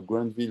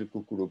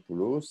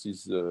Granville-Koukouloupoulos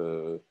is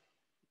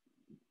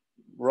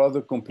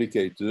rather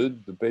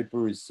complicated. The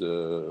paper is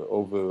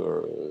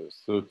over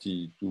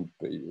 30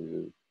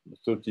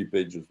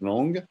 pages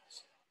long,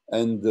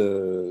 and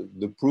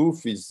the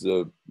proof is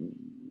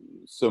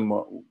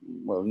somewhat,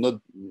 well,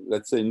 not,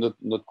 let's say,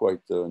 not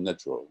quite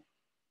natural.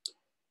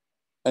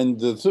 And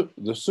the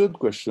third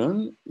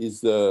question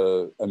is,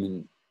 I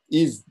mean,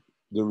 is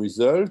the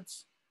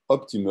result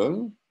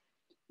optimal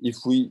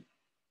if we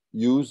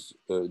use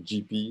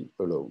GP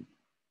alone?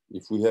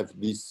 If we have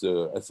this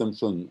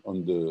assumption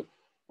on the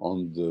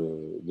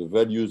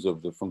values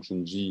of the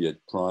function g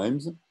at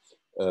primes,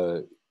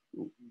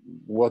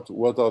 what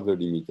are the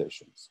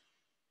limitations?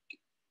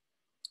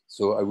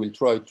 So I will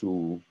try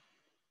to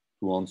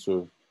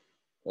answer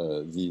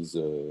these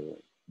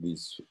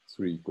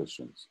three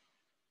questions.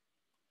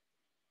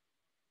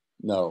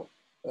 Now,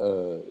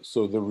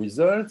 so the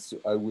results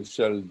I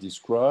shall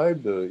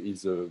describe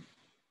is a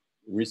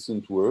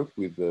recent work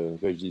with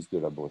Régis de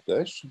la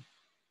Bretèche.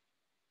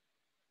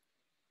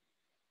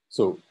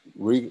 So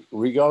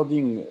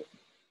regarding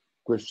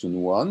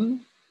question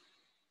 1,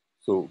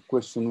 so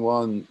question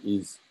 1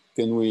 is,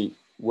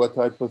 what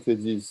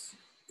hypothesis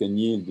can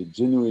yield a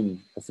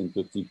genuine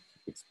asymptotic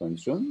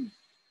expansion?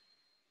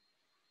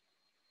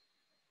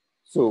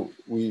 So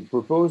we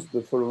propose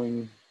the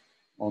following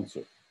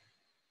answer.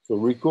 So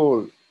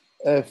recall,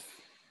 f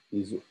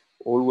is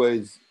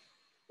always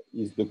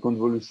the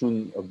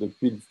convolution of the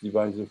Pilz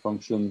divisor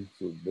function,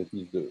 so that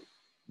is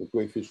the the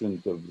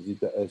coefficient of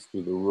zeta s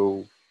to the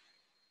rho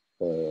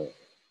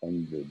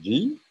and the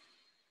g.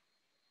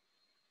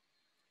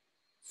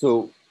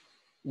 So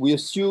we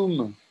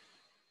assume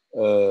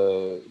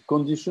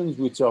conditions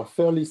which are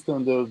fairly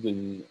standard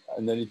in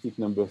analytic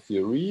number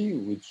theory,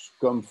 which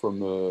come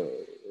from a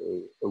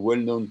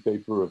well-known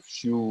paper of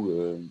Xu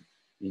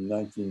in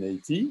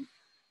 1980.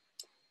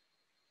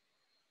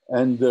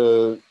 And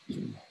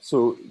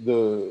so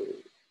the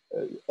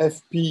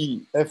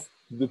Fp, f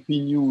to the p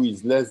nu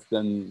is less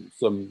than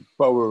some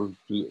power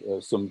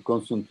to some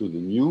constant to the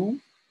nu,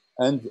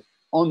 and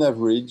on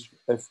average,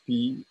 Fp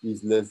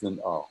is less than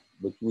r.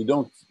 But we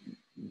don't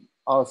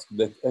ask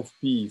that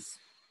Fp is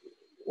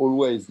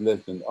always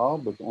less than r,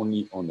 but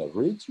only on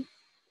average.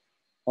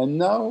 And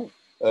now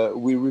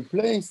we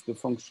replace the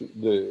function,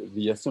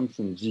 the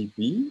assumption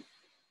Gp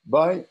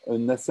by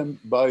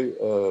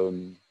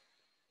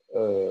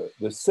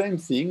the same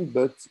thing,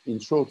 but in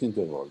short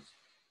intervals.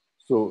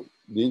 So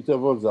the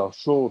intervals are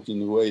short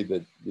in a way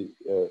that the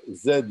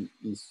z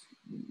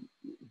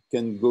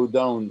can go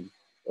down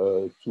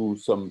to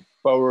some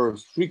power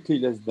strictly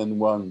less than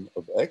 1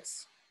 of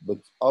x, but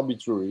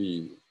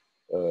arbitrary.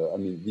 I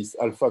mean, this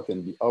alpha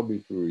can be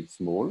arbitrarily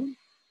small.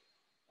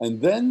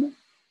 And then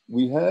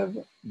we have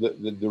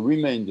the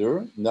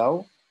remainder.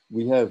 Now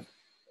we have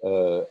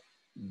the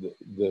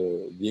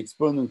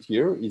exponent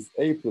here is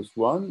a plus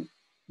 1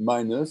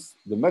 minus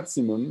the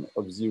maximum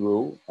of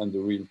 0 and the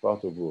real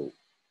part of rho.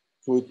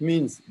 So it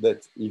means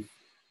that if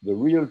the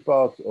real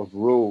part of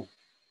rho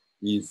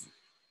is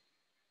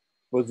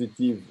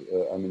positive,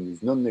 I mean,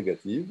 is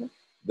non-negative,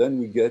 then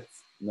we get,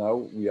 now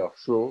we are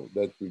sure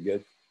that we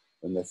get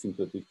an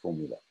asymptotic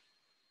formula.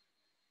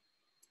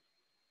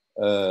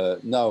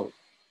 Now,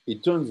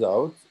 it turns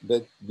out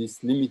that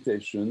this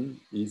limitation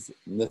is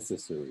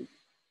necessary.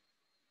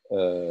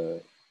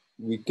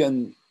 We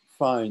can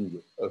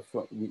find,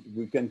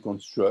 we can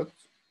construct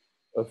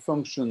a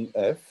function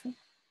f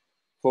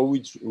for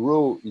which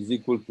rho is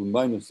equal to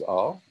minus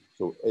r,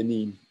 so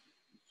any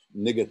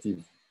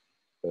negative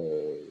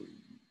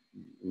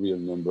real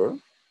number,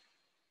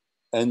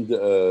 and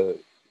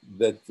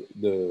that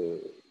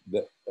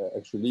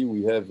actually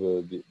we have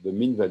the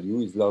mean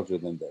value is larger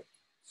than that.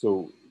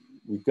 So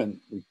we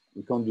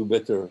can't do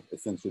better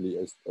essentially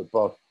as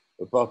apart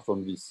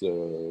from this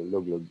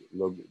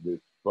the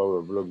power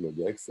of log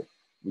x.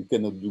 We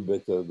cannot do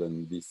better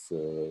than this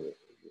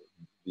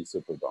this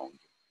upper bound.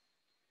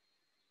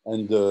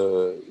 And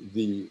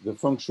the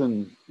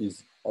function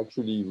is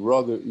actually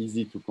rather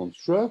easy to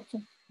construct.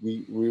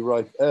 We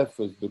write f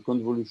as the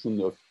convolution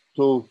of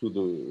tau to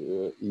the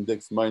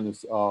index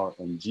minus r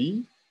and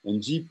g,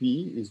 and gp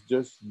is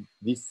just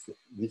this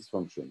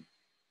function,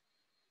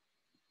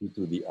 p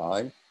to the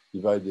I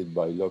divided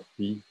by log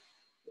p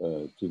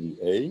to the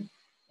a.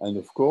 And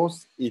of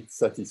course, it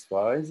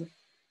satisfies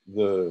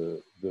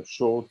the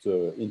short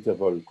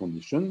interval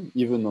condition,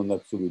 even on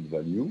absolute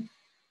value.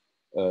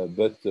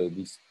 But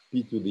this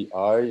p to the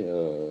I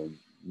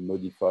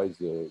modifies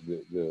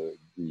the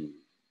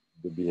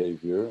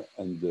behavior,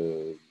 and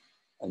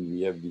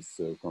we have this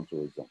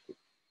counterexample.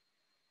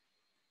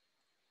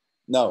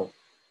 Now,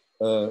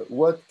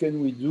 what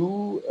can we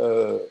do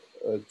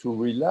to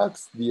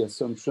relax the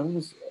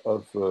assumptions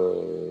of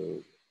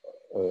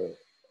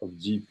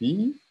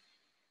GP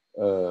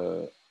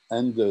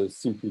and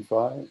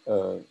simplify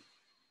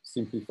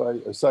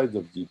a side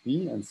of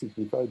GP and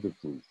simplify the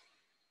proof?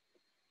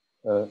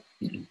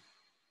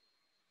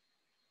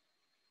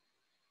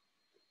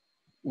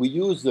 We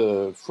use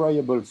a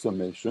friable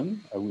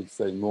summation. I will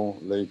say more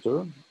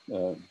later.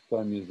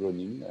 Time is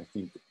running, I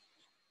think.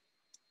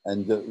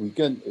 And we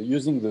can,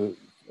 using the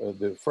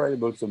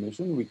friable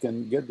summation, we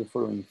can get the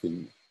following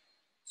thing.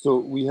 So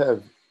we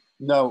have,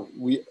 now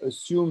we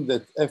assume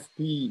that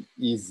Fp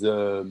is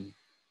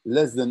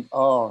less than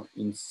R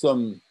in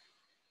some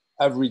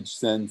average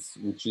sense,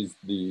 which is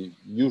the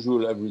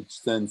usual average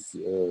sense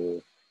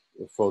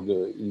for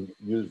the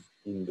used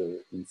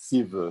in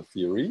sieve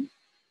theory.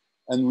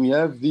 And we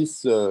have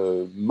this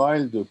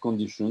mild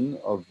condition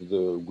of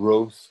the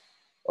growth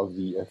of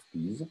the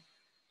Fp's.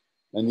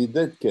 And in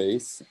that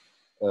case,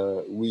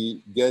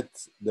 we get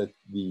that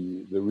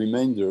the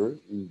remainder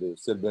in the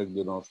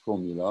Selberg-Delange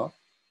formula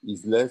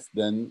is less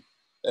than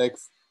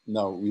x.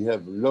 Now we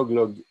have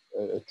log,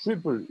 a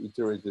triple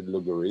iterated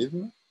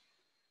logarithm,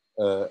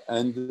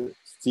 and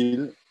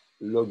still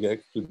log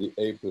x to the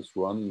a plus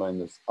 1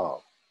 minus r.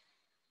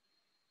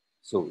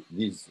 So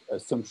these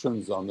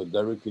assumptions are not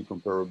directly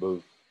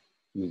comparable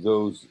to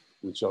those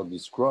which are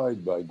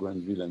described by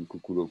Granville and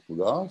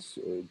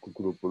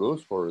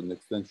Koukoulopoulos for an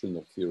extension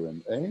of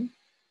theorem A.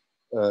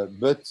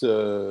 But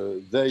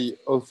they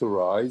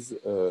authorize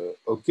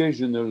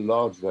occasional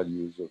large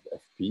values of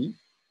Fp,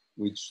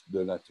 which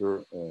the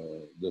latter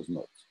does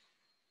not.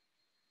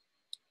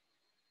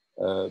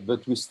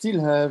 But we still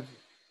have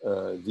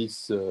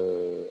this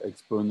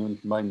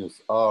exponent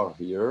minus r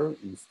here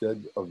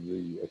instead of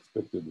the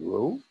expected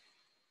rho.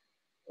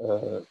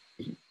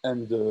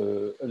 And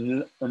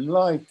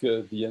unlike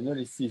the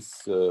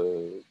analysis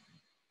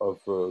of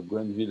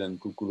Granville and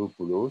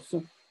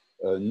Koukoulopoulos,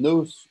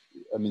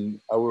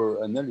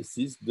 our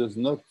analysis does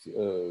not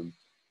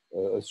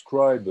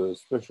ascribe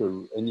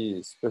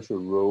any special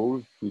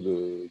role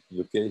to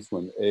the case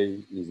when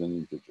A is an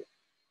integer.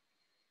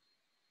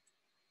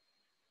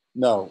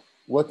 Now,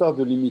 what are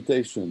the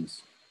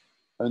limitations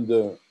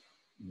under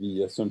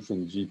the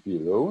assumption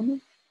GP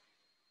alone?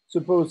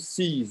 Suppose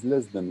C is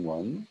less than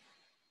 1.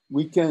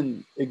 We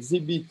can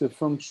exhibit a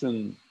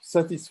function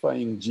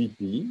satisfying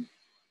GP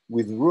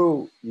with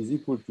rho is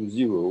equal to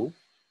 0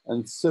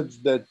 and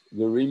such that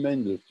the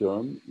remainder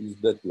term is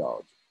that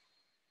large.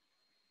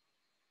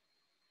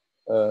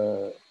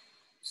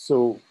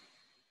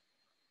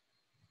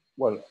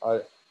 Well,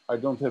 I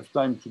don't have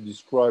time to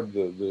describe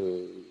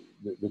the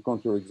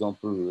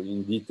counterexample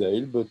in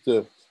detail,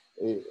 but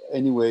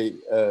anyway,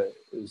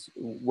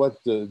 what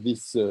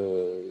this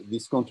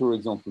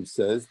counterexample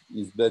says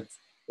is that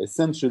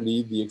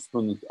essentially the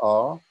exponent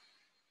R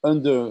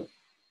under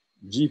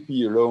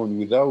GP alone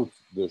without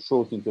the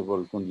short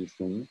interval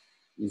condition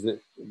is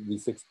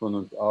this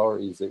exponent R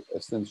is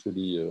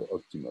essentially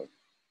optimal.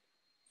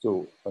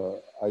 So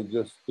I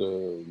just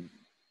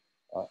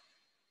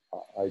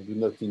I do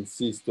not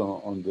insist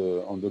on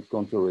the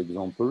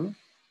counterexample.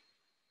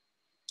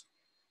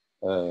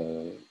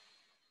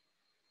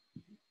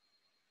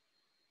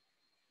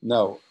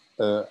 Now,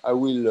 I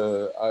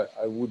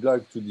would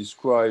like to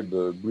describe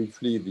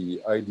briefly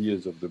the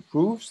ideas of the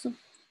proofs.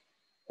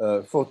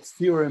 For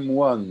theorem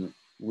 1,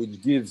 which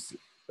gives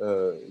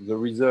the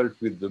result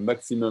with the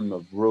maximum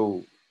of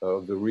rho,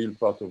 of the real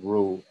part of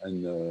rho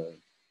and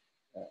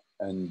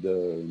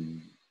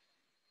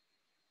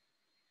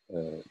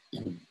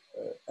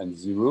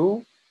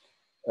 0,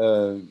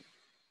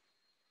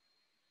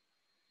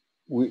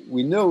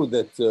 we know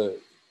that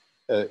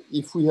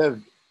if we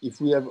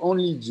have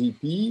only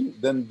GP,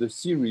 then the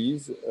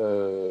series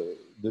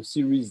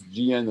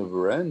Gn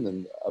over n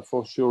and a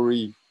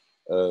fortiori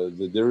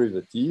the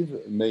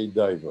derivative may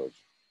diverge.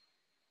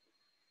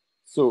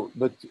 So,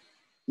 but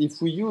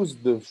if we use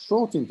the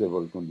short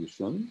interval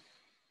condition,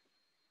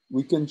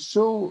 we can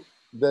show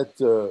that,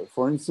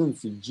 for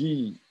instance, if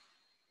G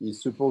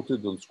is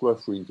supported on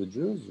square-free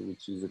integers,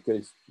 which is a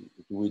case to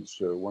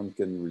which one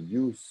can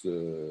reduce.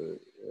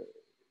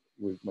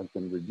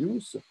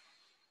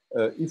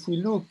 If we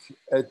look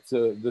at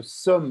the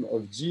sum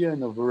of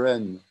Gn over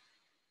n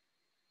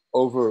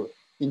over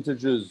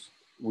integers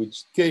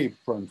which k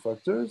prime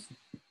factors,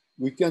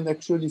 we can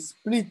actually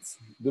split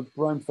the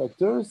prime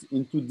factors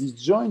into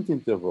disjoint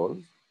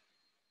intervals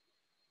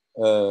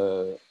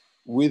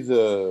with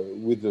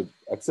an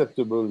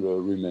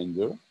acceptable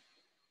remainder.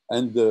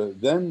 And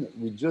then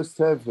we just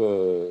have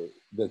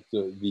that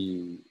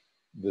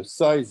the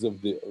size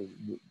of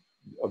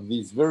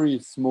these very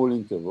small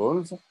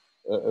intervals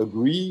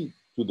agree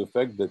to the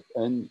fact that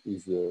n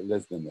is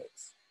less than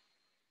x.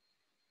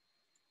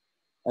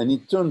 And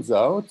it turns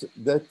out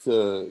that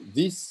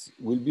this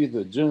will be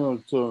the general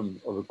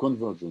term of a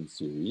convergent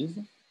series.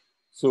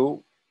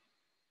 So,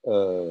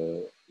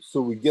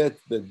 so we get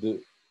that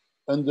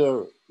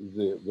under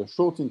the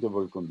short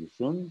interval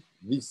condition,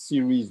 this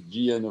series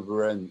Gn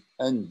over n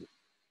and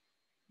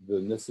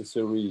the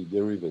necessary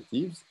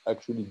derivatives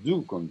actually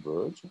do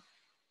converge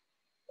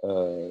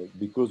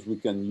because we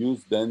can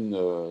use then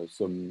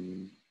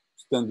some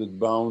standard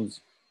bounds,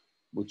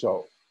 which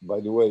are, by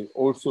the way,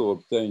 also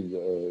obtained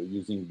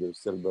using the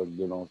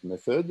Selberg-Delange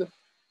method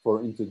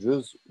for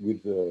integers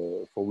with,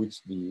 for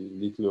which the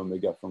little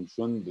omega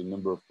function, the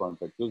number of prime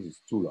factors is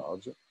too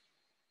large,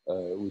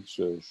 which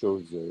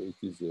shows it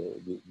is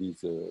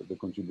the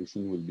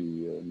contribution will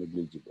be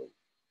negligible.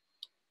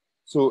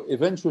 So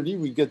eventually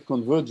we get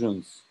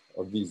convergence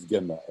of this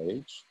gamma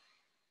h.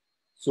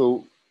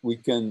 So we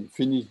can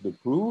finish the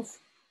proof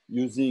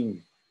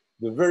using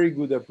the very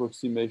good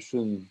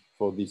approximation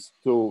for this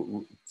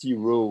T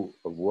rho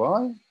of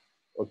y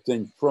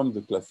obtained from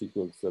the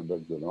classical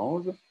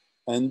Selberg-Delange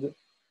and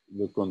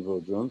the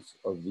convergence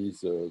of these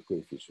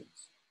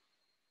coefficients.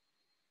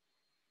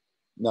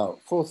 Now,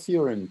 for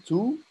theorem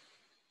 2,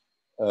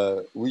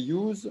 we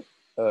use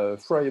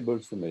friable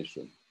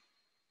summation.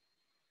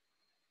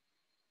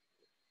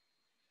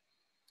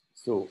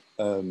 So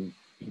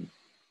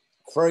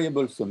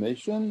friable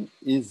summation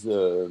is,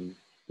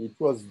 it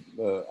was,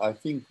 I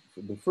think,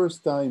 the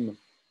first time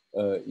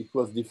it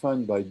was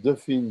defined by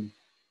Duffin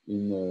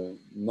in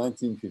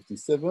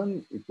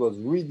 1957. It was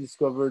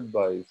rediscovered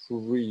by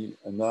Fouvry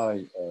and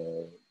I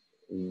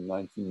in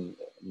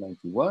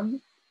 1991.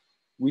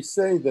 We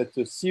say that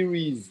a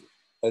series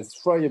has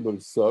friable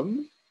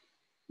sum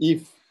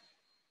if,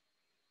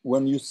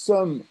 when you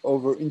sum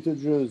over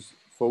integers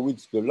for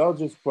which the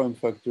largest prime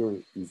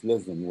factor is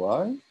less than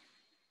y,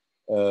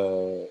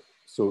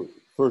 so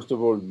first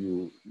of all,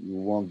 you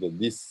want that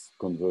this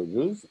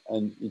converges,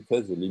 and it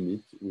has a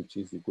limit which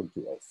is equal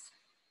to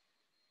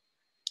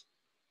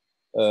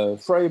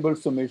s. Friable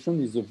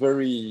summation is a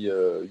very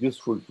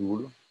useful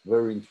tool,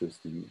 very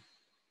interesting.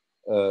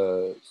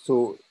 For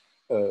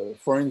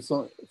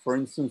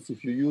instance,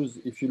 if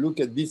you look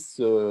at this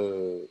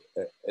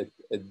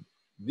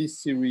this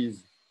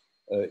series,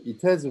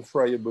 it has a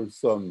friable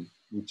sum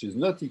which is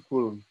not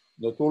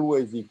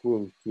always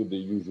equal to the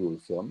usual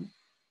sum.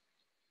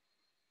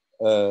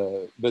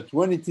 But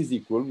when it is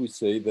equal, we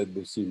say that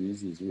the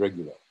series is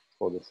regular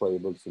for the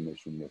friable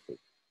summation method.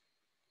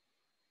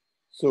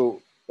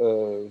 So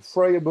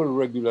friable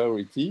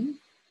regularity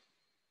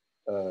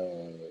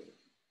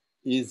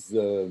is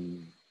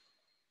in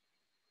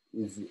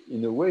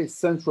a way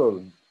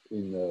central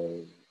in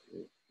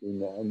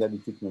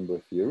analytic number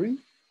theory,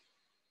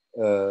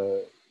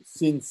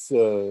 since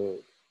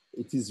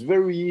it is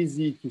very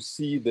easy to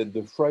see that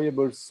the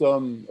friable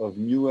sum of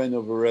mu n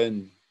over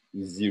n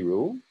is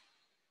 0,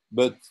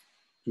 but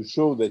to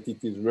show that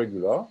it is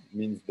regular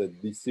means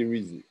that this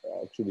series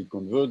actually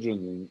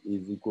convergent and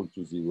is equal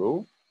to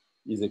 0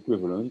 is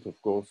equivalent, of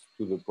course,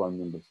 to the prime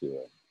number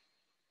theorem.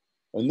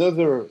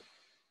 Another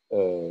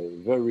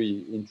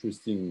very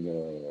interesting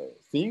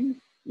thing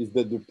is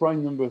that the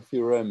prime number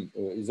theorem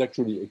is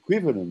actually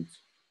equivalent.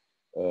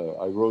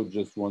 I wrote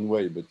just one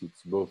way, but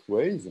it's both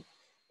ways,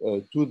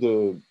 to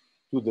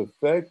the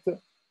fact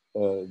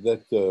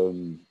that,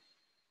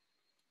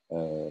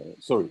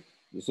 sorry,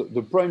 so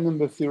the prime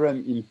number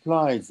theorem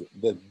implies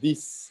that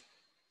this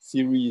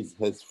series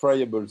has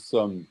friable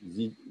sum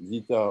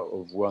zeta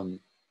of 1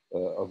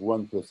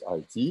 plus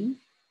it,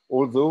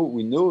 although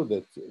we know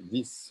that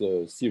this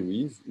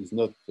series is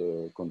not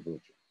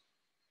convergent.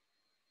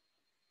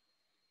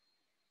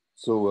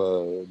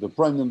 So the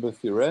prime number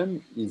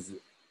theorem is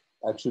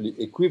actually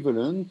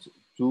equivalent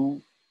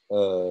to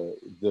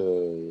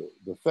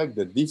the fact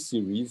that this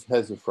series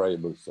has a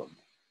friable sum.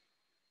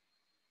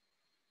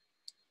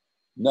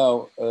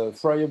 Now,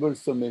 friable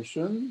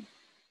summation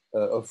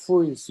of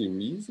Fourier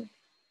series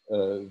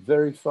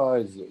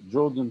verifies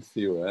Jordan's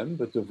theorem,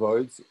 but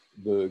avoids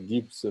the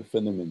Gibbs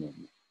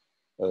phenomenon.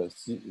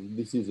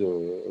 This is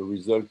a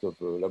result of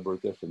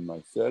Labortech and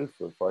myself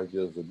 5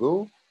 years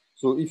ago.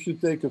 So if you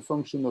take a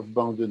function of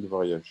bounded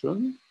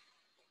variation,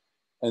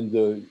 and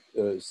the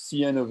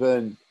Cn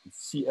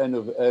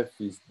of f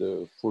is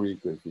the Fourier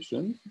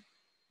coefficient,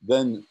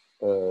 then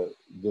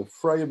the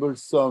friable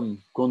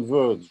sum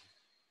converge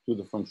to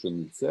the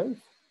function itself.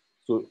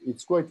 So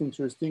it's quite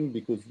interesting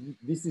because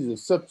this is a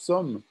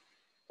subsum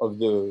of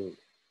the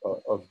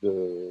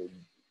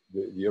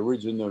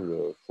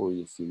original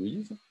Fourier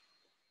series,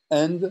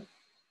 and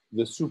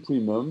the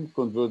supremum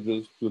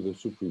converges to the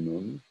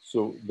supremum,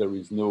 so there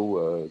is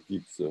no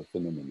Gibbs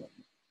phenomenon.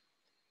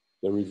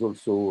 There is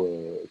also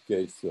a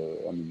case,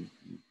 I mean,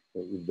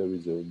 if there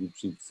is a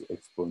Lipschitz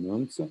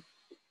exponent,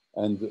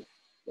 and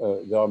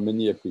there are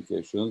many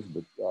applications,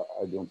 but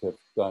I don't have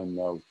time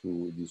now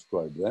to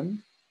describe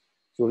them.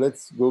 So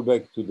let's go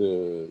back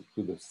to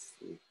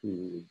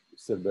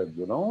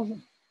Selberg-Delange.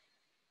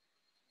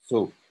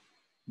 So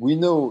we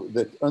know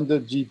that under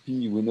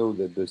GP, we know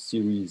that the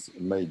series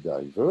may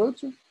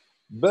diverge,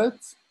 but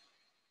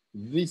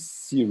this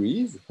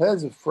series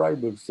has a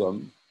friable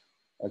sum,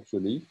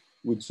 actually,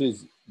 which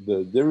is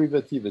the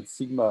derivative at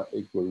sigma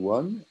equal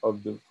 1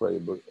 of the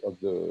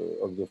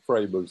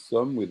friable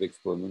sum with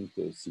exponent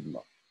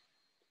sigma.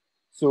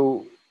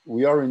 So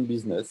we are in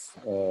business.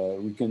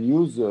 We can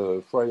use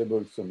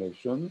friable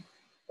summation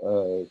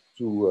to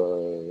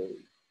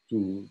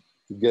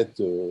get,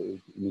 to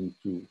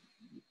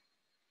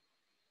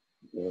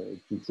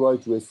try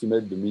to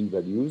estimate the mean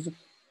values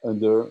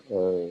under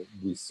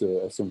this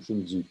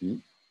assumption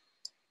GP.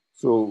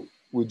 So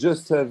we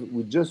just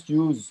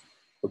use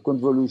a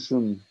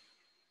convolution,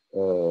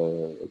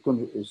 a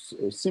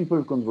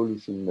simple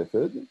convolution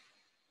method.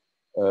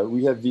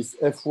 We have this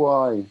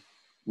Fy,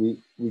 we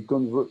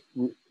convert,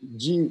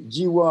 Gy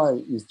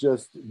is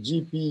just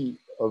Gp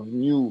of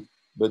nu,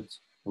 but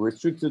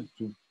restricted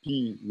to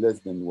p less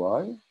than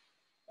y.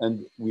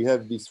 And we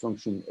have this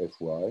function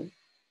Fy.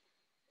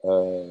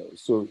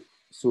 So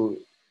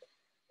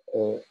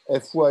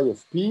Fy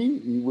of p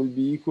will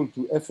be equal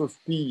to f of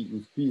p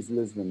if p is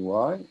less than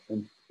y,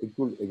 and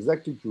equal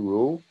exactly to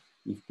rho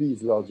if p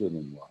is larger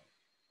than y.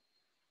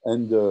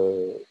 And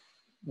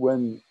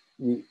when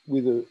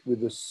with a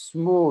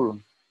small,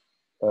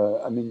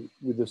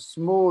 with a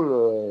small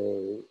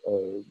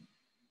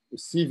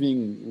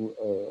sieving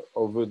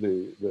over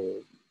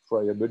the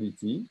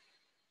friability,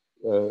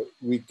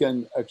 we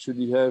can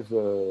actually have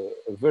a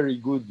very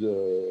good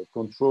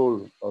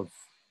control of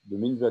the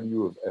mean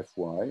value of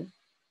Fy,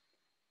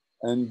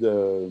 and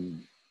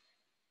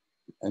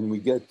we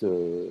get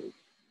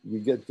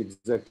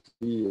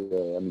exactly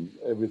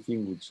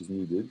everything which is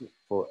needed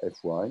for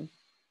Fy,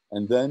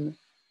 and then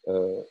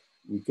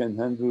we can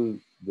handle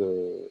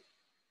the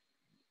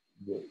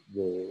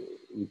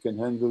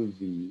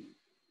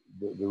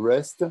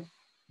rest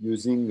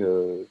using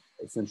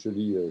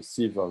essentially a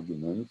sieve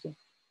argument,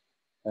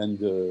 and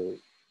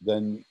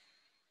then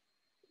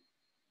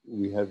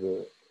we have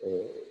an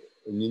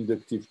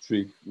inductive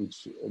trick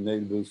which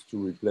enables to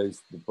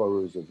replace the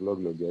powers of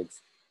log x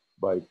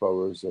by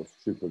powers of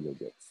triple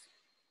log x.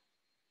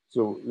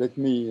 So let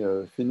me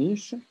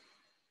finish.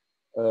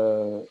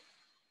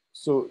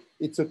 So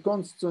it's a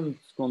constant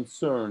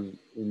concern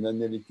in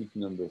analytic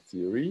number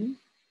theory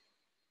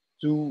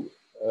to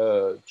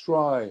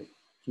try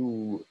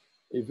to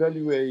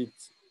evaluate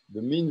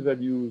the mean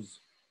values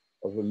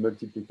of a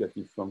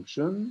multiplicative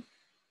function,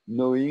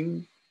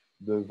 knowing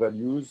the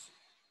values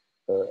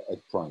at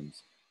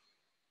primes.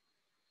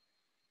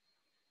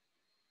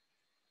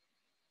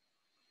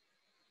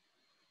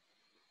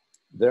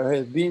 There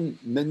have been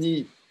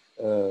many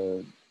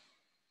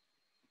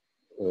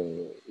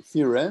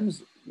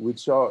theorems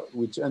which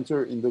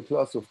enter in the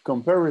class of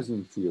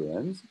comparison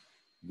theorems,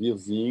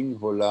 Wirsing,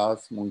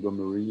 Hollas,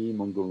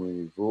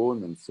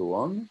 Montgomery-Vaughan, and so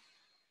on,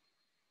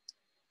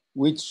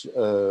 which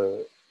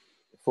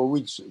for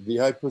which the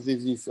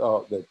hypotheses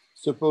are that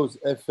suppose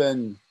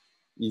Fn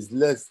is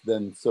less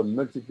than some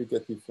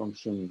multiplicative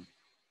function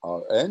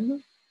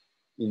Rn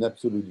in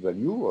absolute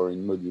value or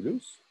in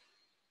modulus.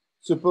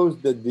 Suppose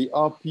that the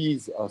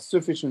RPs are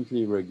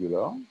sufficiently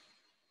regular,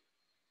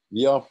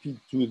 the RP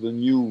to the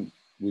nu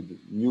with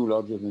nu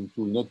larger than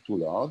 2, not too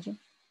large,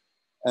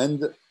 and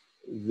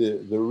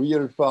the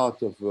real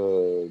part of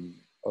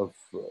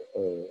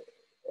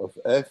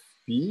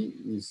Fp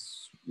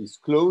is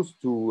close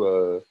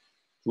to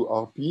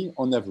Rp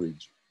on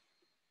average.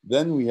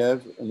 Then we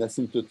have an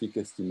asymptotic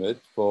estimate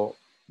for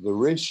the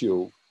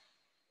ratio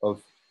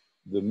of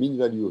the mean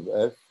value of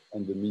F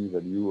and the mean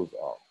value of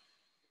R.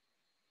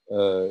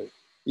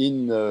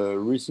 In a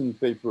recent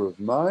paper of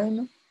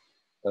mine,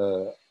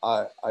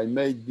 I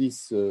made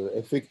this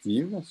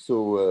effective.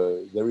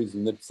 So there is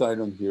an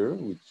epsilon here,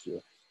 which,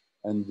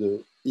 and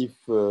if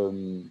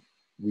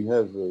we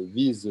have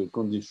these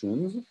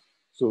conditions,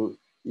 so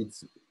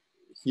it's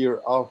here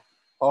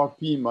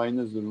Rp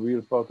minus the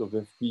real part of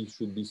Fp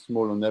should be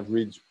small on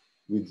average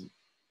with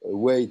a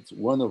weight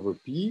 1 over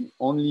P,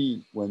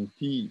 only when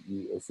P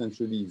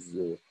essentially is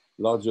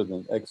larger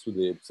than X to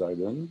the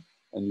epsilon,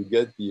 and you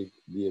get the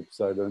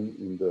epsilon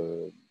in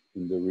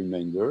the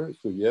remainder.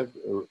 So you have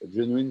a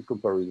genuine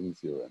comparison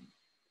theorem.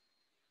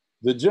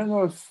 The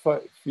general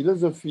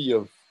philosophy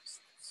of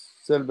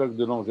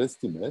Selberg-Delange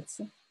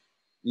estimates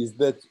is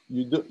that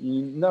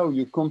now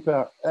you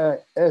compare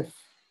F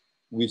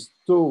with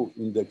tau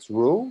index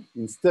rho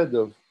instead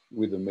of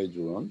with a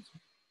majorant,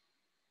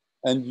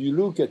 and you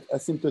look at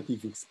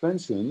asymptotic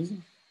expansions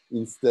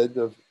instead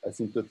of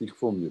asymptotic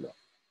formula.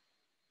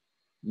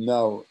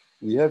 Now,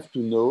 we have to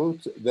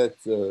note that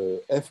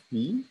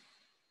Fp,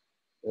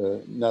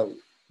 now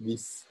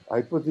this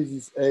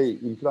hypothesis A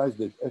implies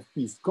that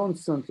Fp is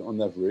constant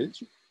on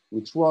average,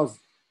 which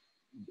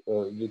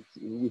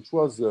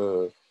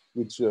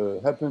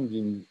happened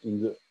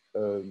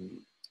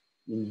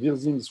in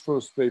Wirsing's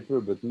first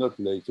paper, but not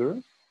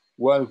later,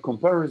 while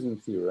comparison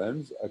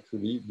theorems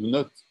actually do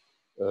not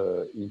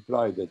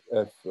imply that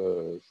F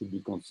should be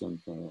constant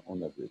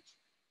on average.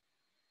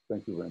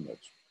 Thank you very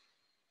much.